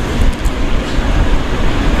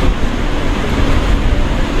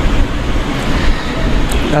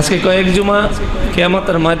 আজকে কয়েক জুমা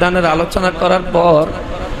কিয়ামতের ময়দানের আলোচনা করার পর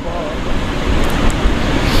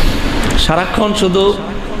সারাক্ষণ শুধু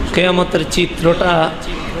কিয়ামতের চিত্রটা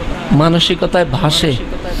মানসিকতায় ভাসে,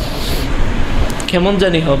 কেমন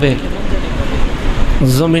জানি হবে।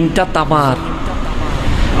 জমিনটা তামার,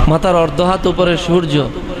 মাথার অর্ধ হাত উপরে সূর্য।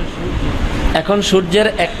 এখন সূর্যের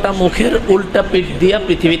একটা মুখের উল্টা পিঠ দিয়া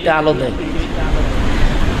পৃথিবীতে আলো দেয়।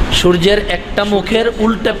 সূর্যের একটা মুখের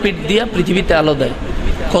উল্টা পিঠ দিয়া পৃথিবীতে আলো দেয়।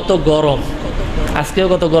 কত গরম, আজকেও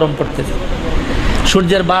কত গরম পড়তেছে।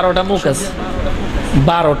 সূর্যের 12টা মুখ আছে,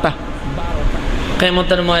 12টা।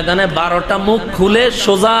 কিয়ামতের ময়দানে 12টা মুখ খুলে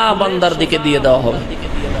সোজা বান্দার দিকে দিয়ে দেওয়া হবে,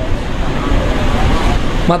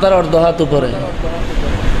 মাথার অর্ধ হাত উপরে।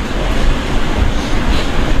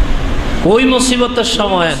 ওই মুসিবতের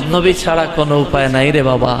সময় নবী ছাড়া কোনো উপায় নাই রে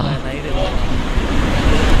বাবা।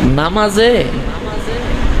 নামাজে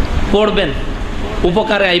পড়বেন,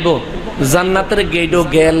 উপকারে আইব, জান্নাতের গেটও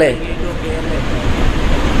গেলে।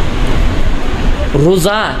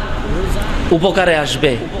 রোজা উপকারে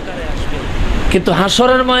আসবে, কিন্তু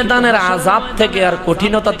হাসরের ময়দানের আযাব থেকে আর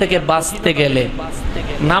কঠিনতা থেকে বাঁচতে গেলে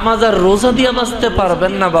নামাজ আর রোজা দিয়ে বাঁচতে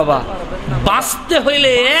পারবেন না বাবা। বাঁচতে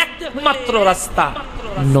হইলে একমাত্র রাস্তা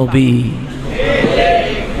নবী,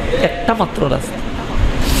 একটা মাত্র রাস্তা।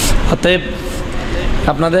 অতএব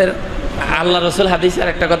আপনাদের আল্লাহ রসুল হাদিসের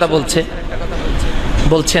একটা কথা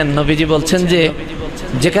বলছেন, নবীজি বলছেন যে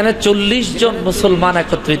যেখানে 40 জন মুসলমান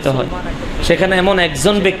একত্রিত হয়, সেখানে এমন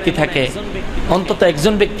একজন ব্যক্তি থাকে, অন্তত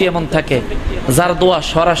একজন ব্যক্তি এমন থাকে যার দোয়া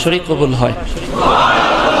সরাসরি কবুল হয়।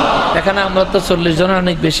 এখানে আমরা তো 40 জনের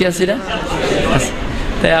অনেক বেশি আছি না?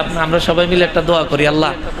 তাই আমরা সবাই মিলে একটা দোয়া করি,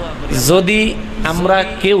 আল্লাহ যদি আমরা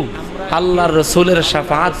কেউ আল্লাহর রসুলের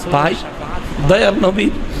শাফাআত পাই, দয়ার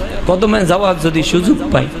নবীর কদমে যাওয়ার যদি সুযোগ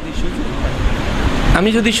পাই, আমি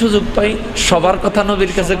যদি সুযোগ পাই সবার কথা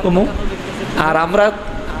নবীর কাছে কমু, আর আমরা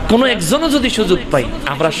কোনো একজনও যদি সুযোগ পাই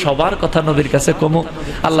আমরা সবার কথা নবীর কাছে কমু।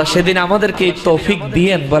 আল্লাহ সেদিন আমাদেরকে এই তৌফিক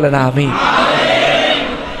দিয়েন, বলেন আমিন।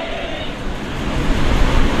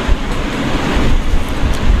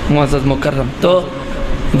 মুআজ্জাজ মুকাররম, তো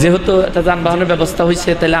যেহেতু একটা যানবাহনের ব্যবস্থা হয়েছে,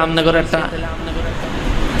 তাহলে আমনগর একটা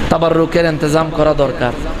তাবাররুকের ইন্তজাম করা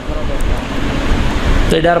দরকার।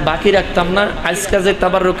 তো এটা আর বাকি রাখতাম না। আজকে যে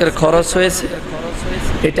তাবাররুকের খরচ হয়েছে,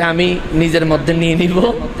 এটা আমি নিজের মধ্যে নিয়ে নিব,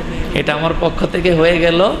 এটা আমার পক্ষ থেকে হয়ে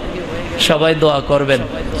গেল। সবাই দোয়া করবেন,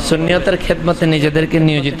 সুন্নিয়তের খেদমতে নিজেদেরকে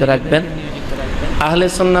নিয়োজিত রাখবেন। আহলে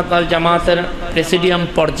সুন্নাত ওয়াল জামাতের প্রেসিডিয়াম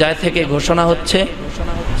পর্যায় থেকে ঘোষণা হচ্ছে,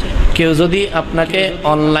 কেউ যদি আপনাকে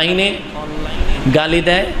অনলাইনে গালি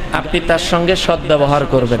দেয়, আপনি তার সঙ্গে সদ্ব্যবহার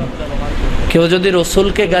করবেন। কেউ যদি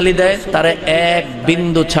রসুলকে গালি দেয়, তারে এক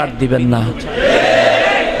বিন্দু ছাড় দিবেন না।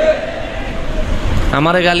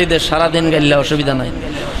 আমারে গালি দেয়, সারাদিন গাইলে অসুবিধা নাই।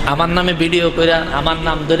 আমার নামে ভিডিও করে, আমার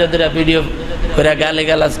নাম ধরে ধরে ভিডিও করে গালি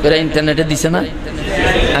গালাজ করে ইন্টারনেটে দিছে না,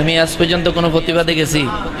 আমি আজ পর্যন্ত কোনো প্রতিবাদে গেছি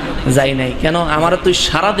যাই নাই। কেন? আমার তুই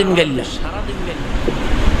সারাদিন গাইলা,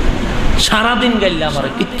 সারাদিন গাইলে আমার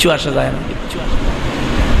কিচ্ছু আসা যায় না।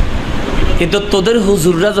 কিন্তু তোদের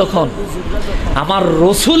হুজুররা যখন আমার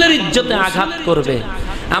রসুলের ইজ্জতে আঘাত করবে,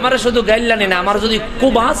 আমার শুধু গাইলানি না, আমার যদি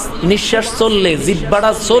কুবাস নিঃশ্বাস চললে,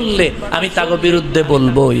 জিব্বাটা চললে, আমি তাকে বিরুদ্ধে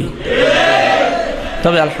বলবোই।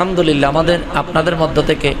 তবে আলহামদুলিল্লাহ আমাদের আপনাদের মধ্য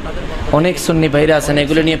থেকে অনেক সুন্নি ভাইরা আছেন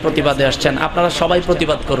এগুলো নিয়ে প্রতিবাদে আসছেন, আপনারা সবাই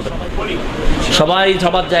প্রতিবাদ করবেন, সবাই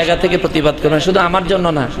সবার জায়গা থেকে প্রতিবাদ করবেন, শুধু আমার জন্য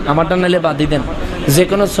না, আমারটা নিলে বাদই দেন, যে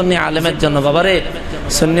কোনো সুন্নি আলেমের জন্য। বাবারে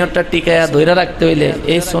সুন্নিয়তটা টিকায়া ধরে রাখতে হইলে,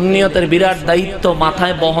 এই সুন্নিয়তের বিরাট দায়িত্ব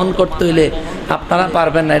মাথায় বহন করতে হইলে আপনারা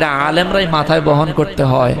পারবেন না, এটা আলেমরাই মাথায় বহন করতে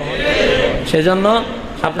হয়। সেজন্য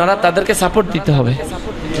আপনারা তাদেরকে সাপোর্ট দিতে হবে,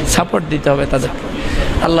 সাপোর্ট দিতে হবে তাদেরকে।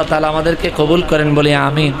 আল্লাহ তাআলা আমাদেরকে কবুল করেন বলি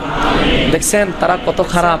আমিন। দেখছেন তারা কত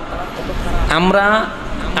খারাপ। আমরা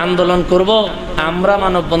আন্দোলন করব, আমরা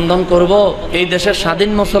মানববন্ধন করব, এই দেশের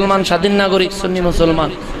স্বাধীন মুসলমান, স্বাধীন নাগরিক সুন্নি মুসলমান,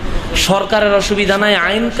 সরকারের অসুবিধা নাই,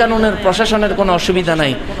 আইন কানুনের প্রশাসনের কোনো অসুবিধা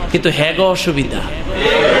নাই, কিন্তু হ্যাগো অসুবিধা।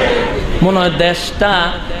 মনে হয় দেশটা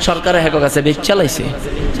সরকারের হ্যাগো কাছে বেচ চালাইছে।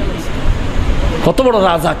 কত বড়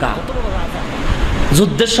রাজাকা,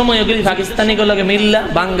 যুদ্ধের সময় ওগুলি পাকিস্তানি গুলোকে মিল্লা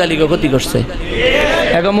বাঙালিকে ক্ষতি করছে।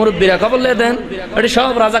 এখন মুরব্বীরা খবর লে দেন, এটি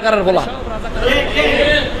সব রাজাকারের বলা,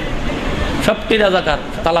 সবটি রাজাকার,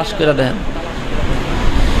 তালাশ করে দেন।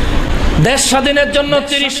 দেশ স্বাধীনের জন্য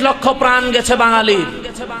 30 লক্ষ প্রাণ গেছে বাঙালির।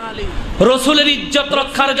 রসুলের ইজ্জত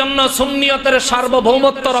রক্ষার জন্য, সুন্নিয়তের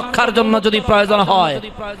সার্বভৌমত্ব রক্ষার জন্য যদি প্রয়োজন হয়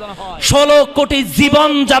 16 কোটি জীবন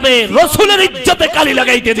যাবে, রসুলের ইজ্জতে কালি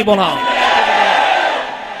লাগাইতে দিব না।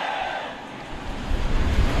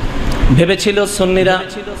 ভেবেছিল সুন্নিরা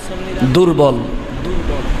দুর্বল,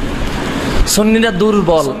 সুন্নিরা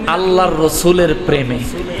দুর্বল আল্লাহর রসুলের প্রেমে।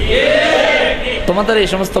 তোমাদের এই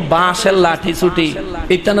সমস্ত বাঁশের লাঠি ছুটি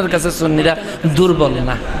ইত্যাদির কাছে সুন্নিরা দুর্বল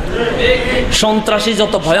না। সন্ত্রাসী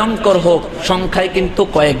যত ভয়ঙ্কর হোক, সংখ্যায় কিন্তু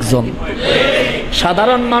কয়েকজন।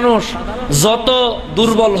 সাধারণ মানুষ যত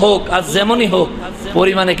দুর্বল হোক আর যেমনই হোক,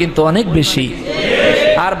 পরিমাণে কিন্তু অনেক বেশি।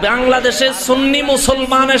 আর বাংলাদেশে সুন্নি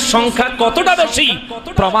মুসলমানের সংখ্যা কতটা বেশি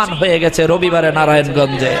প্রমাণ হয়ে গেছে রবিবারে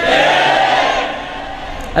নারায়ণগঞ্জে।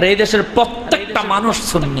 আর এই দেশের প্রত্যেকটা মানুষ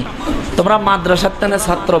সুন্নি। তোমরা মাদ্রাসার তেনে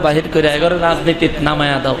ছাত্র বাহির করে এগরে রাজনীতিতে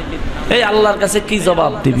নামায়া দাও, এই আল্লাহর কাছে কি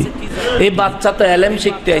জবাব দিবি? এই বাচ্চা তো এলেম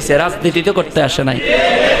শিখতে আইছে, রাজনীতিতে করতে আসে নাই।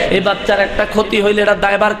 এই বাচ্চার একটা ক্ষতি হইলে এটা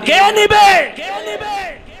দায়ভার কে নিবে?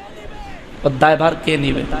 দায়ভার কে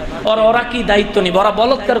নিবে? ওরা কি দায়িত্ব নিবে? ওরা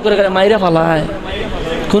বলৎকার করে মাইরা ফালায়,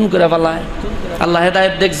 খুন করে ফালায়। আল্লাহ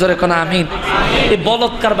হেদায়েত দেখ জোরে কোন আমিন। এই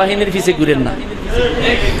বলৎকার বাহিনীর পিছে ঘুরেন না,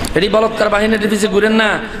 এই বলৎকার বাহিনীর পিছে ঘুরেন না।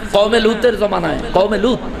 কওমে লুতের জমানায়, কওমে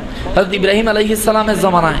লুত হযরত ইব্রাহিম আলাইহিস সালামের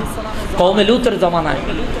জমানায়, কওমে লুতের জমানায়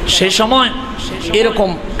সেই সময় এরকম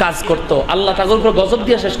কাজ করতো। আল্লাহ তাআলার উপর গজব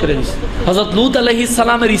দিয়ে শেষ করে দিয়েছে। হযরত লুত আলাইহিস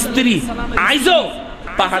সালামের স্ত্রী আইজো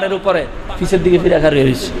পাহাড়ের উপরে পিছের দিকে ফিরে খাড়িয়ে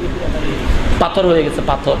রয়েছে, পাথর হয়ে গেছে,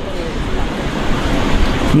 পাথর।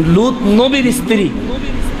 লুত নবীর স্ত্রী,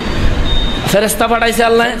 ফেরেশতা পাঠাইছে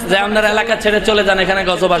আল্লাহ যে আপনার এলাকা ছেড়ে চলে যান, এখানে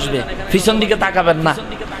গজব আসবে, পিছন দিকে তাকাবেন না।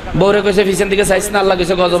 বউরে কইছে পিছন দিকে চাইছ না, আল্লাহ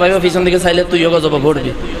কইছে গজব আইবে, পিছন দিকে চাইলে তুইও গজব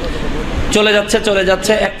পড়বি। চলে যাচ্ছে, চলে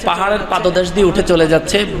যাচ্ছে, এক পাহাড়ের পাদদেশ দিয়ে উঠে চলে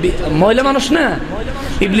যাচ্ছে। মহিলা মানুষ না,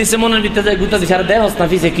 ইবলিসে মনের ভিতরে যায় গুতা দিছে, আর দেহস না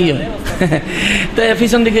পিছে কি হয়। তো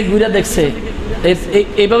পিছন দিকে ঘুরে দেখছে,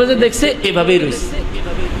 এইভাবে যে দেখছে এভাবেই রয়েছে,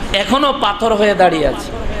 এখনো পাথর হয়ে দাঁড়িয়ে আছে।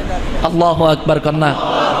 আল্লাহু আকবার কন্যা,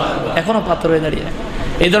 এখনো পাথর হয়ে দাঁড়িয়ে।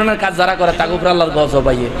 এই ধরনের কাজ যারা করে তাকে উপরে আল্লাহর গজব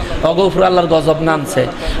আইয়ে, অগ উপরে আল্লাহর গজব নামছে।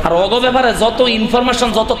 আর অগ ব্যাপারে যত ইনফরমেশন,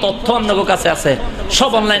 যত তথ্য আপনাদের কাছে আছে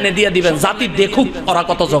সব অনলাইনে দিয়ে দিবেন, জাতি দেখুক ওরা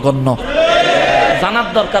কত জঘন্য। জানার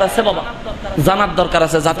দরকার আছে বাবা, জানার দরকার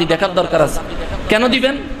আছে, জাতি দেখার দরকার আছে। কেন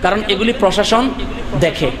দিবেন? কারণ এগুলি প্রশাসন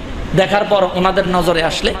দেখে, দেখার পর ওনাদের নজরে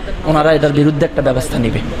আসলে ওনারা এটার বিরুদ্ধে একটা ব্যবস্থা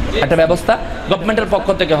নেবে, একটা ব্যবস্থা গভর্নমেন্টের পক্ষ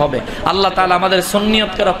থেকে হবে। আল্লাহ তাআলা আমাদের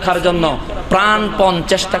সুন্নিয়তকে রক্ষার জন্য প্রাণপণ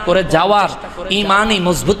চেষ্টা করে যাওয়ার ঈমানি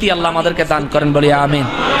মজবুতি আল্লাহ আমাদেরকে দান করেন বলি আমিন।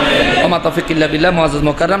 ওমা তৌফিক ইল্লা বিল্লাহ। মুআজ্জাজ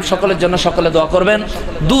মুকাররম, সকলের জন্য সকলে দোয়া করবেন।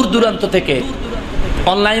 দূর দূরান্ত থেকে,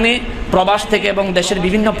 অনলাইনে, প্রবাস থেকে এবং দেশের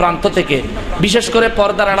বিভিন্ন প্রান্ত থেকে, বিশেষ করে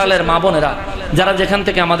পর্দার আড়ালের মা বোনেরা যারা যেখান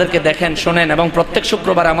থেকে আমাদেরকে দেখেন, শোনেন এবং প্রত্যেক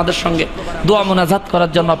শুক্রবার আমাদের সঙ্গে দোয়া মুনাজাত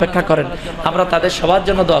করার জন্য অপেক্ষা করেন, আমরা তাদের সবার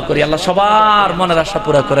জন্য দোয়া করি। আল্লাহ সবার মনের আশা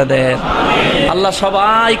পুরা করে দেন, আল্লাহ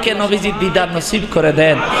সবাইকে নবীজির দিদার নসিব করে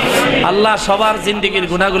দেন, আল্লাহ সবার জিন্দেগির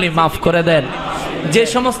গুনাহগুলি মাফ করে দেন। যে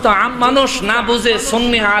সমস্ত আম মানুষ না বুঝে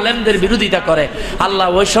সুন্নি আলেমদের বিরোধিতা করে, আল্লাহ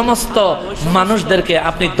ওই সমস্ত মানুষদেরকে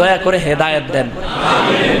আপনি দয়া করে হেদায়েত দেন।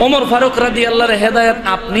 ওমর ফারুক রাদিয়াল্লাহু আনহু হেদায়েত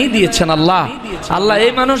আপনি দিয়েছেন আল্লাহ, আল্লাহ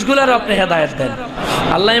এই মানুষগুলোর আপনি হেদায়েত দেন,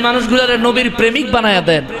 আল্লাহ এই মানুষগুলোর নবীর প্রেমিক বানায়া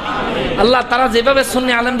দেন। আল্লাহ তারা যেভাবে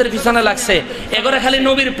সুন্নি আলেমদের পিছনে লাগছে, এগরে খালি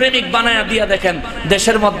নবীর প্রেমিক বানায়া দিয়া দেখেন,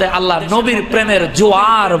 দেশের মধ্যে আল্লাহ নবীর প্রেমের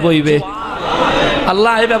জোয়ার বইবে।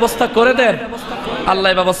 আল্লাহ এই ব্যবস্থা করে দেন, আল্লাহ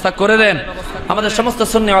এই ব্যবস্থা করে দেন। আমাদের সমস্ত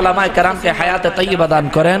সুন্নি উলামায়ে কেরামকে হায়াতে তাইয়্যিবা দান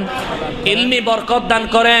করেন, ইলমি বরকত দান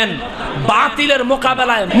করেন, বাতিলের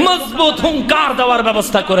মোকাবেলায় মজবুত হুঙ্কার দেওয়ার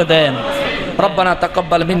ব্যবস্থা করে দেন। ربنا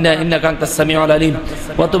تقبل منا إنك أنت السميع العليم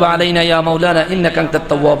وتب علينا يا مولانا إنك أنت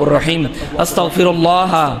التواب الرحيم أستغفر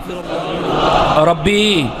الله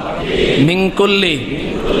ربي من كل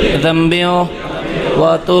ذنب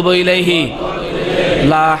وأتوب إليه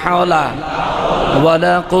لا حول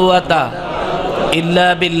ولا قوة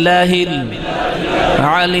إلا بالله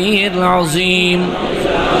العلي العظيم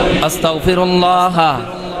أستغفر الله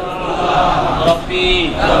ربي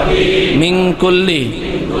من كل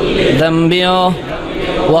ذنب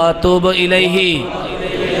وأتوب إليه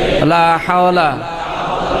لا حول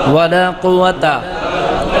ولا قوة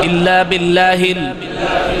إلا بالله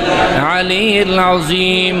العلي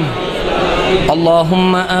العظيم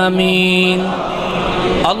اللهم آمين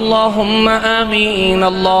اللهم آمين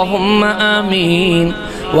اللهم آمين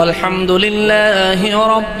والحمد لله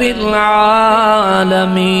رب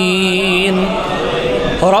العالمين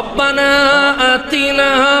ربنا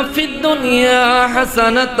آتنا في الدنيا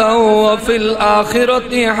حسنة وفي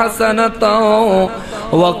الآخرة حسنة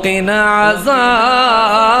وقنا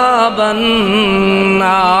عذاب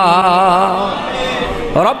النار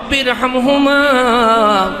رب ارحمهما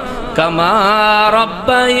كما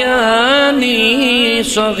ربياني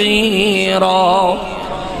صغيرا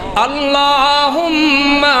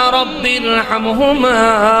اللهم رب ارحمهما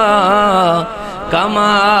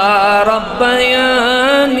كما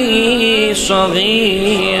ربياني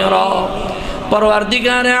صغيرا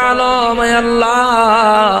পরওয়ারদিগার আলম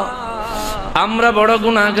আল্লাহ আমরা বড়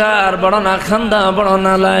গুনাহগার বড় নাখান্দা বড়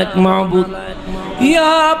নালায়েক মাবুদ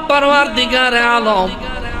ইয়া পরওয়ারদিগার আলম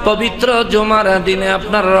পবিত্র জুমার দিনে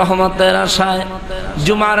আপনার রহমতের আশায়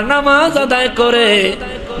জুমার নামাজ আদায় করে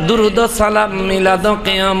দুরুদ সালাম মিলাদ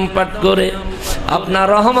কিয়াম পাঠ করে আপনার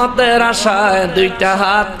রহমতের আশায় দুইটা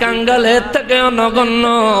হাত কাঙ্গালের থেকে নগণ্য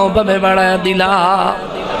ভাবে বাড়ায় দিলা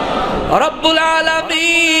রব্বুল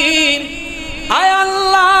আলামিন আয়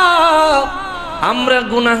আল্লাহ আমরা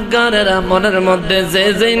গুনাহগারেরা মনের মধ্যে যে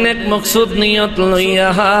যে নেক মকসুদ নিয়ত লইয়া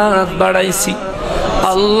হাত বাড়াইছি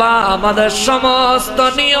আল্লাহ আমাদের সমস্ত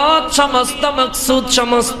নিয়ত সমস্ত মকসুদ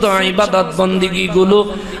সমস্ত ইবাদত বন্দেগী গুলো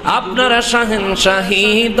আপনারা শাহেনশাহী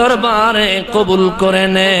দরবারে কবুল করে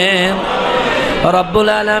নেন রব্বুল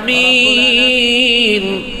আলামিন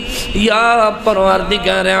ইয়া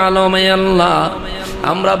পরওয়ারদিগারে আলম আল্লাহ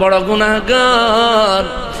আমরা বড় গুনাহগার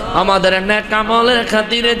আমাদের নেক আমলের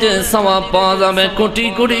খাতিরে যে সওয়াব পাওয়া যাবে কোটি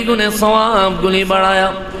কোটি গুণে সওয়াবগুলি বাড়ায়া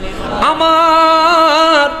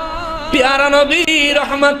আমার প্যারা নবী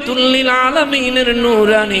রহমাতুল লিল আলামিনের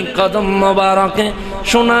নূরানি কদম মোবারকে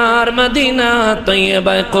সোনার মদিনা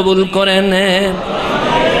তৈয়বায় কবুল করে নেন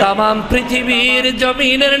তামাম পৃথিবীর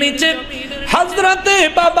জমিনের নিচে হযরতে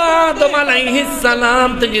বাবা আদম আলাইহিস সালাম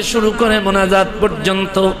থেকে শুরু করে মুনাজাত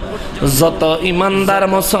পর্যন্ত যত ইমানদার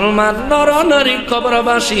মুসলমান নর নারী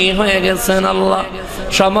কবরবাসী হয়ে গেছেন আল্লাহ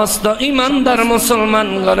সমস্ত ইমানদার মুসলমান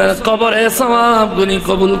ঘরের কবরে সওয়াবগুলি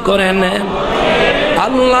কবুল করে নেন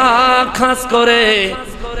আল্লাহ খাস করে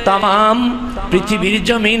তামাম পৃথিবীর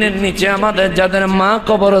জমিনের নিচে আমাদের যাদের মা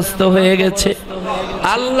কবরস্থ হয়ে গেছে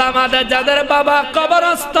আল্লাহ আমাদের যাদের বাবা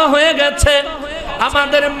কবরস্থ হয়ে গেছে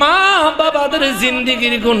আমাদের মা বাবাদের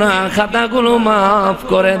জিন্দেগীর গুনাহ খাতাগুলো মাফ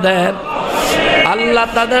করে দেন আল্লাহ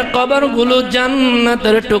তাদের কবরগুলো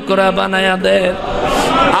জান্নাতের টুকরা বানায়া দেন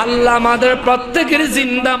আল্লাহ আমাদের প্রত্যেকের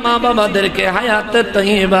জিন্দা মা বাবাদেরকে হায়াতে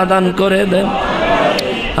তাইয়্যিবা দান করে দেন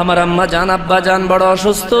আমার আম্মা জান আব্বা জান বড়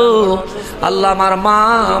অসুস্থ আল্লাহ আমার মা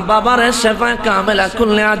বাবার শেফা কামেলা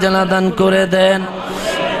কুল্লে আজলা দান করে দেন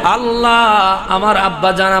আল্লাহ আমার আব্বা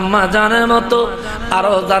জান আম্মা জানের মতো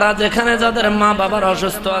আরো যারা যেখানে যাদের মা বাবার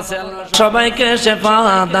অসুস্থ আছে আল্লাহ সবাইকে শেফা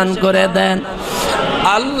দান করে দেন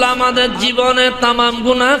আল্লাহ আমাদের জীবনে তামাম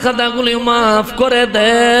গুনাহ খাতাগুলি মাফ করে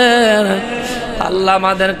দেন আল্লাহ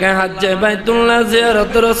আমাদেরকে হজ্জে বাইতুল্লাহ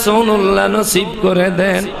জিয়ারত রাসূলুল্লাহ নসিব করে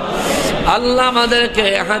দেন আল্লাহ আমাদেরকে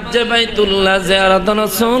হজ্জে বাইতুল্লাহ জিয়ারত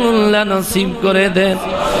রাসূলুল্লাহ নসিব করে দেন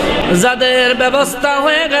যাদের ব্যবস্থা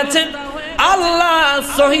হয়ে গেছে আল্লাহ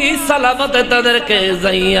সহি সালামতে তাদেরকে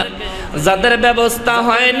যাইয়া যাদের ব্যবস্থা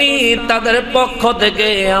হয়নি তাদের পক্ষ থেকে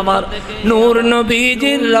আমার নূর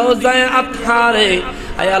নবীজির রওজায়ে আতহারে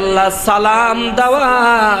আয় আল্লাহ সালাম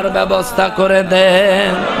দেওয়ার ব্যবস্থা করে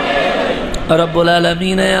দেন রব্বুল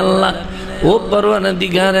আলামিন আল্লাহ ও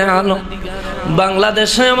পরওয়ারদিগারে আলম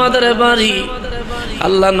বাংলাদেশে আমাদের বাড়ি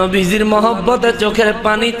আল্লাহ নবীজির মহব্বতে চোখের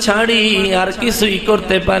পানি ছাড়ি আর কিছুই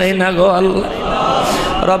করতে পারে না গো আল্লাহ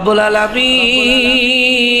রব্বুল আলামিন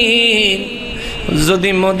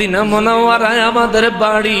যদি মদিনা মুনাওয়ারায় আমাদের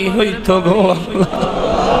বাড়ি হইতো গো আল্লাহ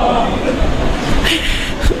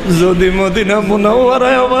যদি মদিনা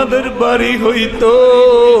মুনাওয়ারায় আমাদের বাড়ি হইতো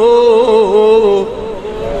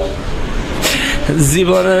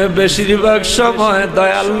জীবনের বেশিরভাগ সময়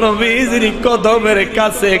দয়াল নবীর কদমের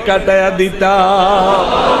কাছে কাটায়া দিতাম।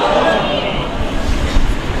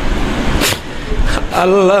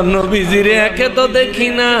 আল্লাহ নবীজির একে তো দেখি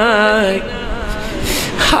নাই,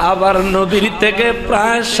 আবার নবীর থেকে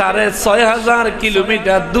প্রায় 6500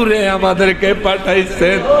 কিলোমিটার দূরে আমাদেরকে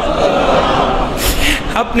পাঠাইছেন।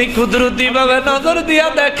 আপনি কুদরতি ভাবে নজর দিয়া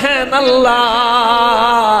দেখেন, আল্লাহ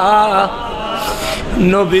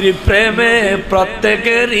নবীর প্রেমে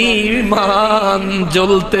প্রত্যেকের ঈমান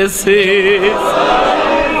জ্বলতেছে।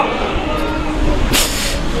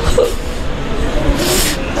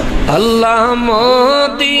 আল্লাহ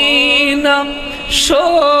মদিনা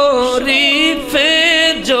শরীফে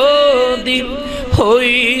যদি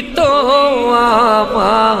হইতো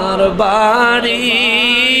আমার বাড়ি,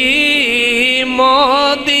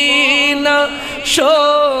 মদিনা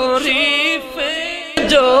শরীফে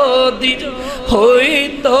যদি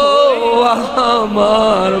হইতো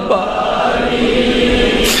আমার বাড়ি,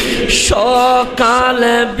 সকাল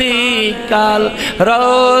বিকাল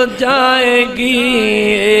রোজায়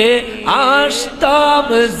গিয়ে আসতাম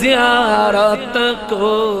জিয়ারত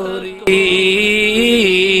করি,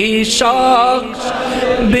 সকাল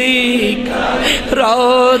বিকাল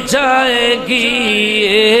রোজায়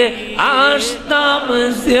গিয়ে আসতাম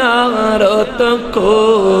জিয়ারত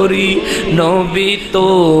করি, নবী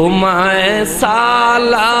তোমায়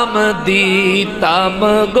সালাম দিতাম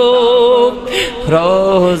গো,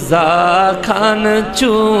 রোজা খান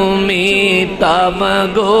চুমিতাম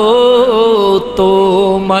গো,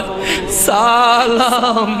 তোমায়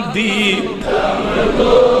সালাম দিতাম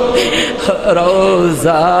গো,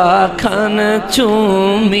 রোজা খান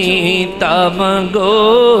চুমিতাম গো,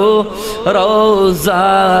 রোজা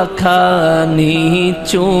খানি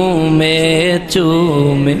চুমে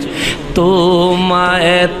চুমে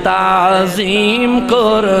তোমায় তাজিম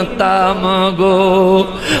করতাম গো,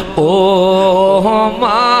 ও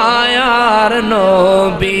মায়ার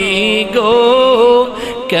নবী গো,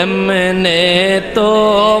 কেমনে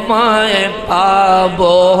তোমায়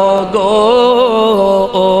পাবো গো,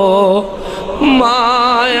 ও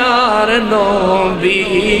মায়ার নবী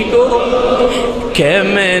গো,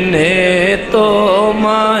 কেমনে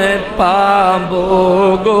তোমায় পাবো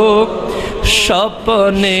গো,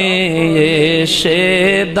 স্বপ্নে এসে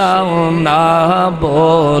দাও না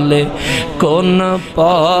বলে কোন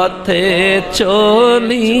পথে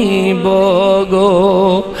চলিব গো,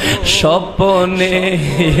 স্বপ্নে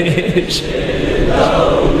এসে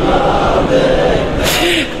দাও না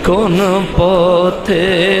কোন পথে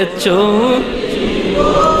চলিব।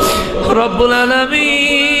 রব্বুল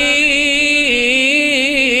আলামিন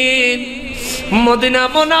মদিনা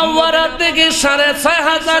মুনাওয়ারা থেকে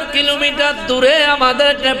 6500 কিলোমিটার দূরে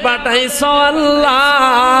আমাদেরকে পাঠাইছো।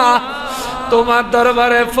 আল্লাহ তোমার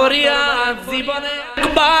দরবারে ফরিয়াদ, জীবনে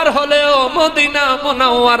একবার হলেও মদিনা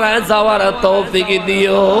মুনাওয়ারায় যাওয়ার তৌফিক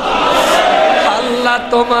দিও। আল্লাহ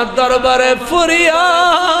তোমার দরবারে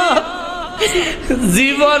ফরিয়াদ,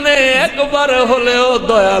 জীবনে একবার হলেও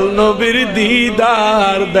দয়াল নবীর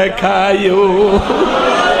দিদার দেখায়ো।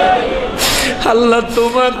 আল্লাহ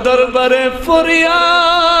তোমার দরবারে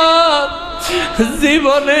ফরিয়াদ,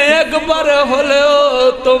 জীবনে একবার হলেও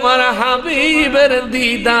তোমার হাবিবের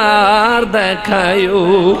দিদার দেখায়ো।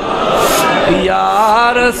 ইয়া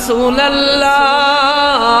রাসূলুল্লাহ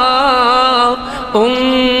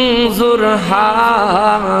উনজুর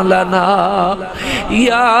হালানা,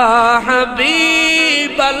 ইয়া হাবিবাল্লাহ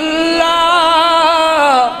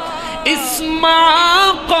ইসমা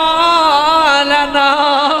ক্বালানা,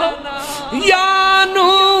 ইয়া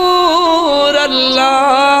নূরাল্লাহ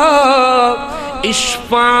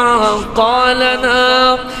ইশফা ক্বালানা,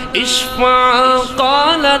 ইশফা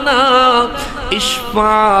ক্বালানা,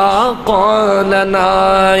 ইশফা ক্বালানা,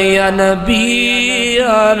 ইয়া নবী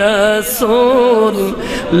ইয়া রাসূল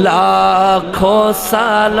লাখো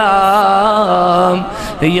সালাম,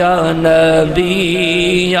 ইয়া নবী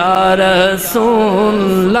ইয়া রাসূল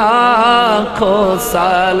লাখো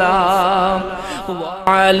সালাম,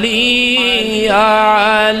 আলী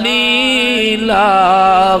আলী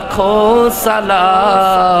লাখো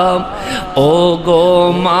সালাম, ও গো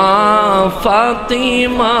মা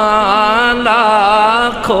ফাতিমা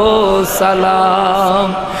লাখো সালাম,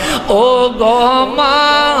 ও গো মা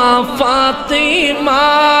ফাতিমা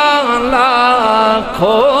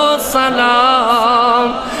লাখো সালাম,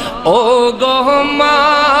 ও গো মা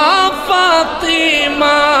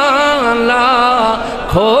ফাতিমা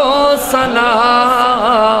লাখো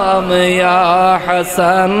সালাম, ইয়া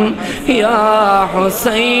হাসান ইয়া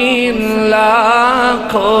হুসাইন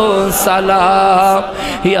লাখো সালাম,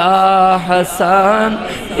 ইয়া হাসান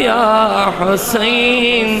ইয়া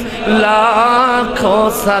হুসাইন লাখো লাখো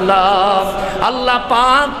সালাম। আল্লাহ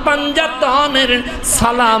পাক পাঞ্জাতনের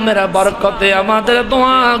সালামের বরকতে আমাদের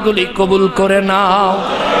দোয়াগুলি কবুল করে নাও।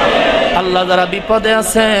 আল্লাহ যারা বিপদে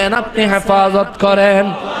আছেন আপনি হেফাজত করেন,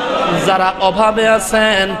 যারা অভাবে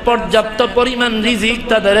আছেন পর্যাপ্ত পরিমাণ রিজিক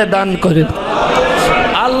তাদের দান করেন।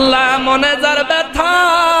 আল্লাহ মনে যার ব্যথা,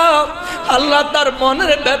 আল্লাহ তার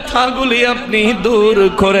মনের ব্যথাগুলি আপনি দূর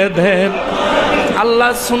করে দেন।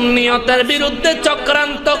 আল্লাহ সুন্নিয়তের বিরুদ্ধে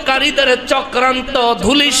চক্রান্তকারীদের চক্রান্ত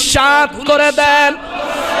ধূলিসাৎ করে দেন।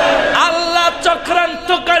 আল্লাহ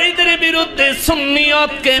চক্রান্তকারীদের বিরুদ্ধে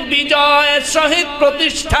সুন্নিয়তকে বিজয়ের সহিত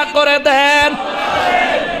প্রতিষ্ঠা করে দেন।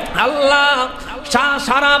 আল্লাহ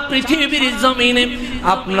সারা পৃথিবীর জমিনে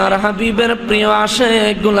আপনার হাবিবের প্রিয়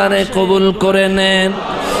আশিকগুলারে কবুল করে নেন।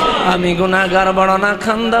 আমি গুনাহগার বড় না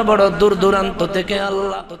খান্দা বড়, দূর দূরান্ত থেকে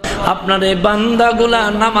আল্লাহ আপনার এই বান্দাগুলা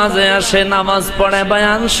নামাজে আসে, নামাজ পড়ে,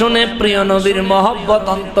 বয়ান শুনে প্রিয় নবীর মহব্বত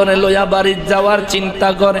অন্তরে লইয়া বাড়ি যাওয়ার চিন্তা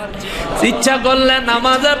করে। ইচ্ছা করলে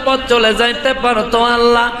নামাজের পথ চলে যাইতে পারতো,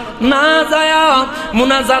 আল্লাহ না যায়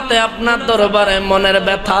মুনাজাতে আপনার দরবারে মনের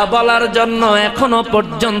ব্যথা বলার জন্য এখনো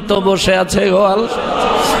পর্যন্ত বসে আছে গো আল্লাহ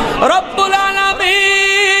রব্বুল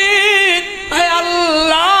আলামিন। হে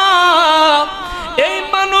আল্লাহ, এই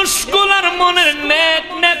মানুষগুলার মনের নেক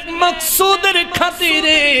নেক মাকসুদের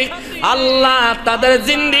খাতিরে আল্লাহ তাদের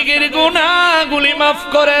জিন্দেগীর গুনাহগুলি মাফ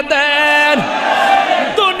করে দেন।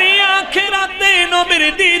 দুনিয়া আখিরাতে নবীর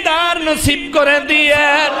দিদার নসিব করে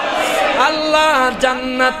দিয়েন। আল্লাহ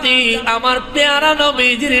জান্নাতি আমার পেয়ারা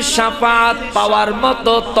নবীজির শাফাত পাওয়ার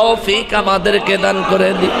মতো তৌফিক আমাদেরকে দান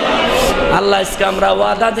করে দিন। আল্লাহ আজকে আমরা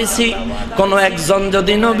ওয়াদা দিছি, কোনো একজন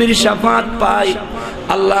যদি নবীর শাফাত পাই,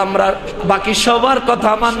 আল্লাহ আমরা বাকি সবার কথা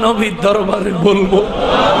আমার নবীর দরবারে বলবো।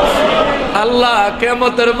 আল্লাহ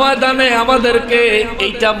কিয়ামতের ময়দানে আমাদেরকে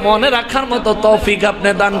এইটা মনে রাখার মতো তৌফিক আপনি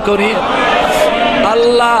দান করিয়ে।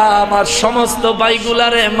 আল্লাহ আমার সমস্ত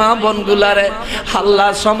ভাইগুলারে, মা বোনগুলারে, আল্লাহ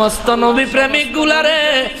সমস্ত নবী প্রেমিক গুলারে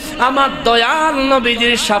আমার দয়াল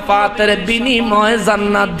নবীজির শাফাতের বিনিময়ে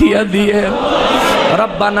জান্নাত দিয়ে দিয়ে।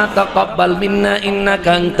 রব্বানা তাকাব্বাল মিন্না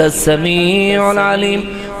ইন্নাকা আনতাস সামিউল আলিম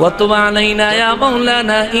ওয়া তুব আলাইনা ইয়া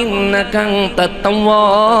মাওলানা ইন্নাকা আনতাত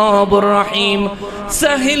তাওয়াবুর রহিম।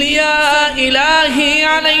 সাহিল ইয়া ইলাহি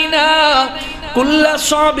আলাইনা كل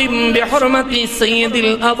صعب بحرمة سيد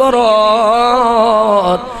الأبرار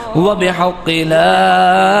وبحق لا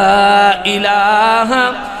إله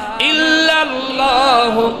إلا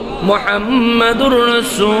الله محمد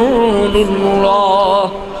رسول الله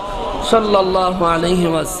صلى الله عليه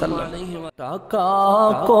وسلم। টাকা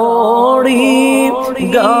কড়ি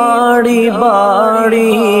গাড়ি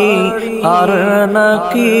বাড়ি আর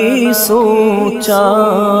নাকি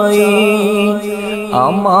চাই,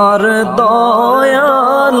 আমার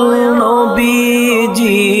দয়াল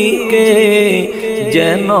নবীজিকে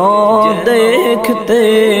যেন দেখতে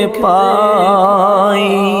পাই।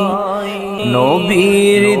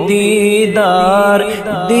 নবীর দিদার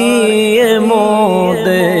দিয়ে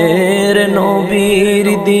মোদের, নবীর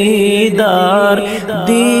দিদার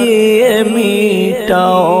দিয়ে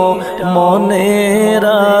মিটাও মনের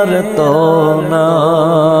আর্তনা।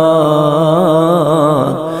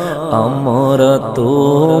 আমরা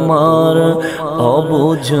তোমার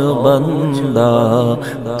অবুঝ বান্দা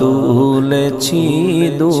তুলেছি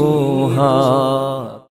দুহাত।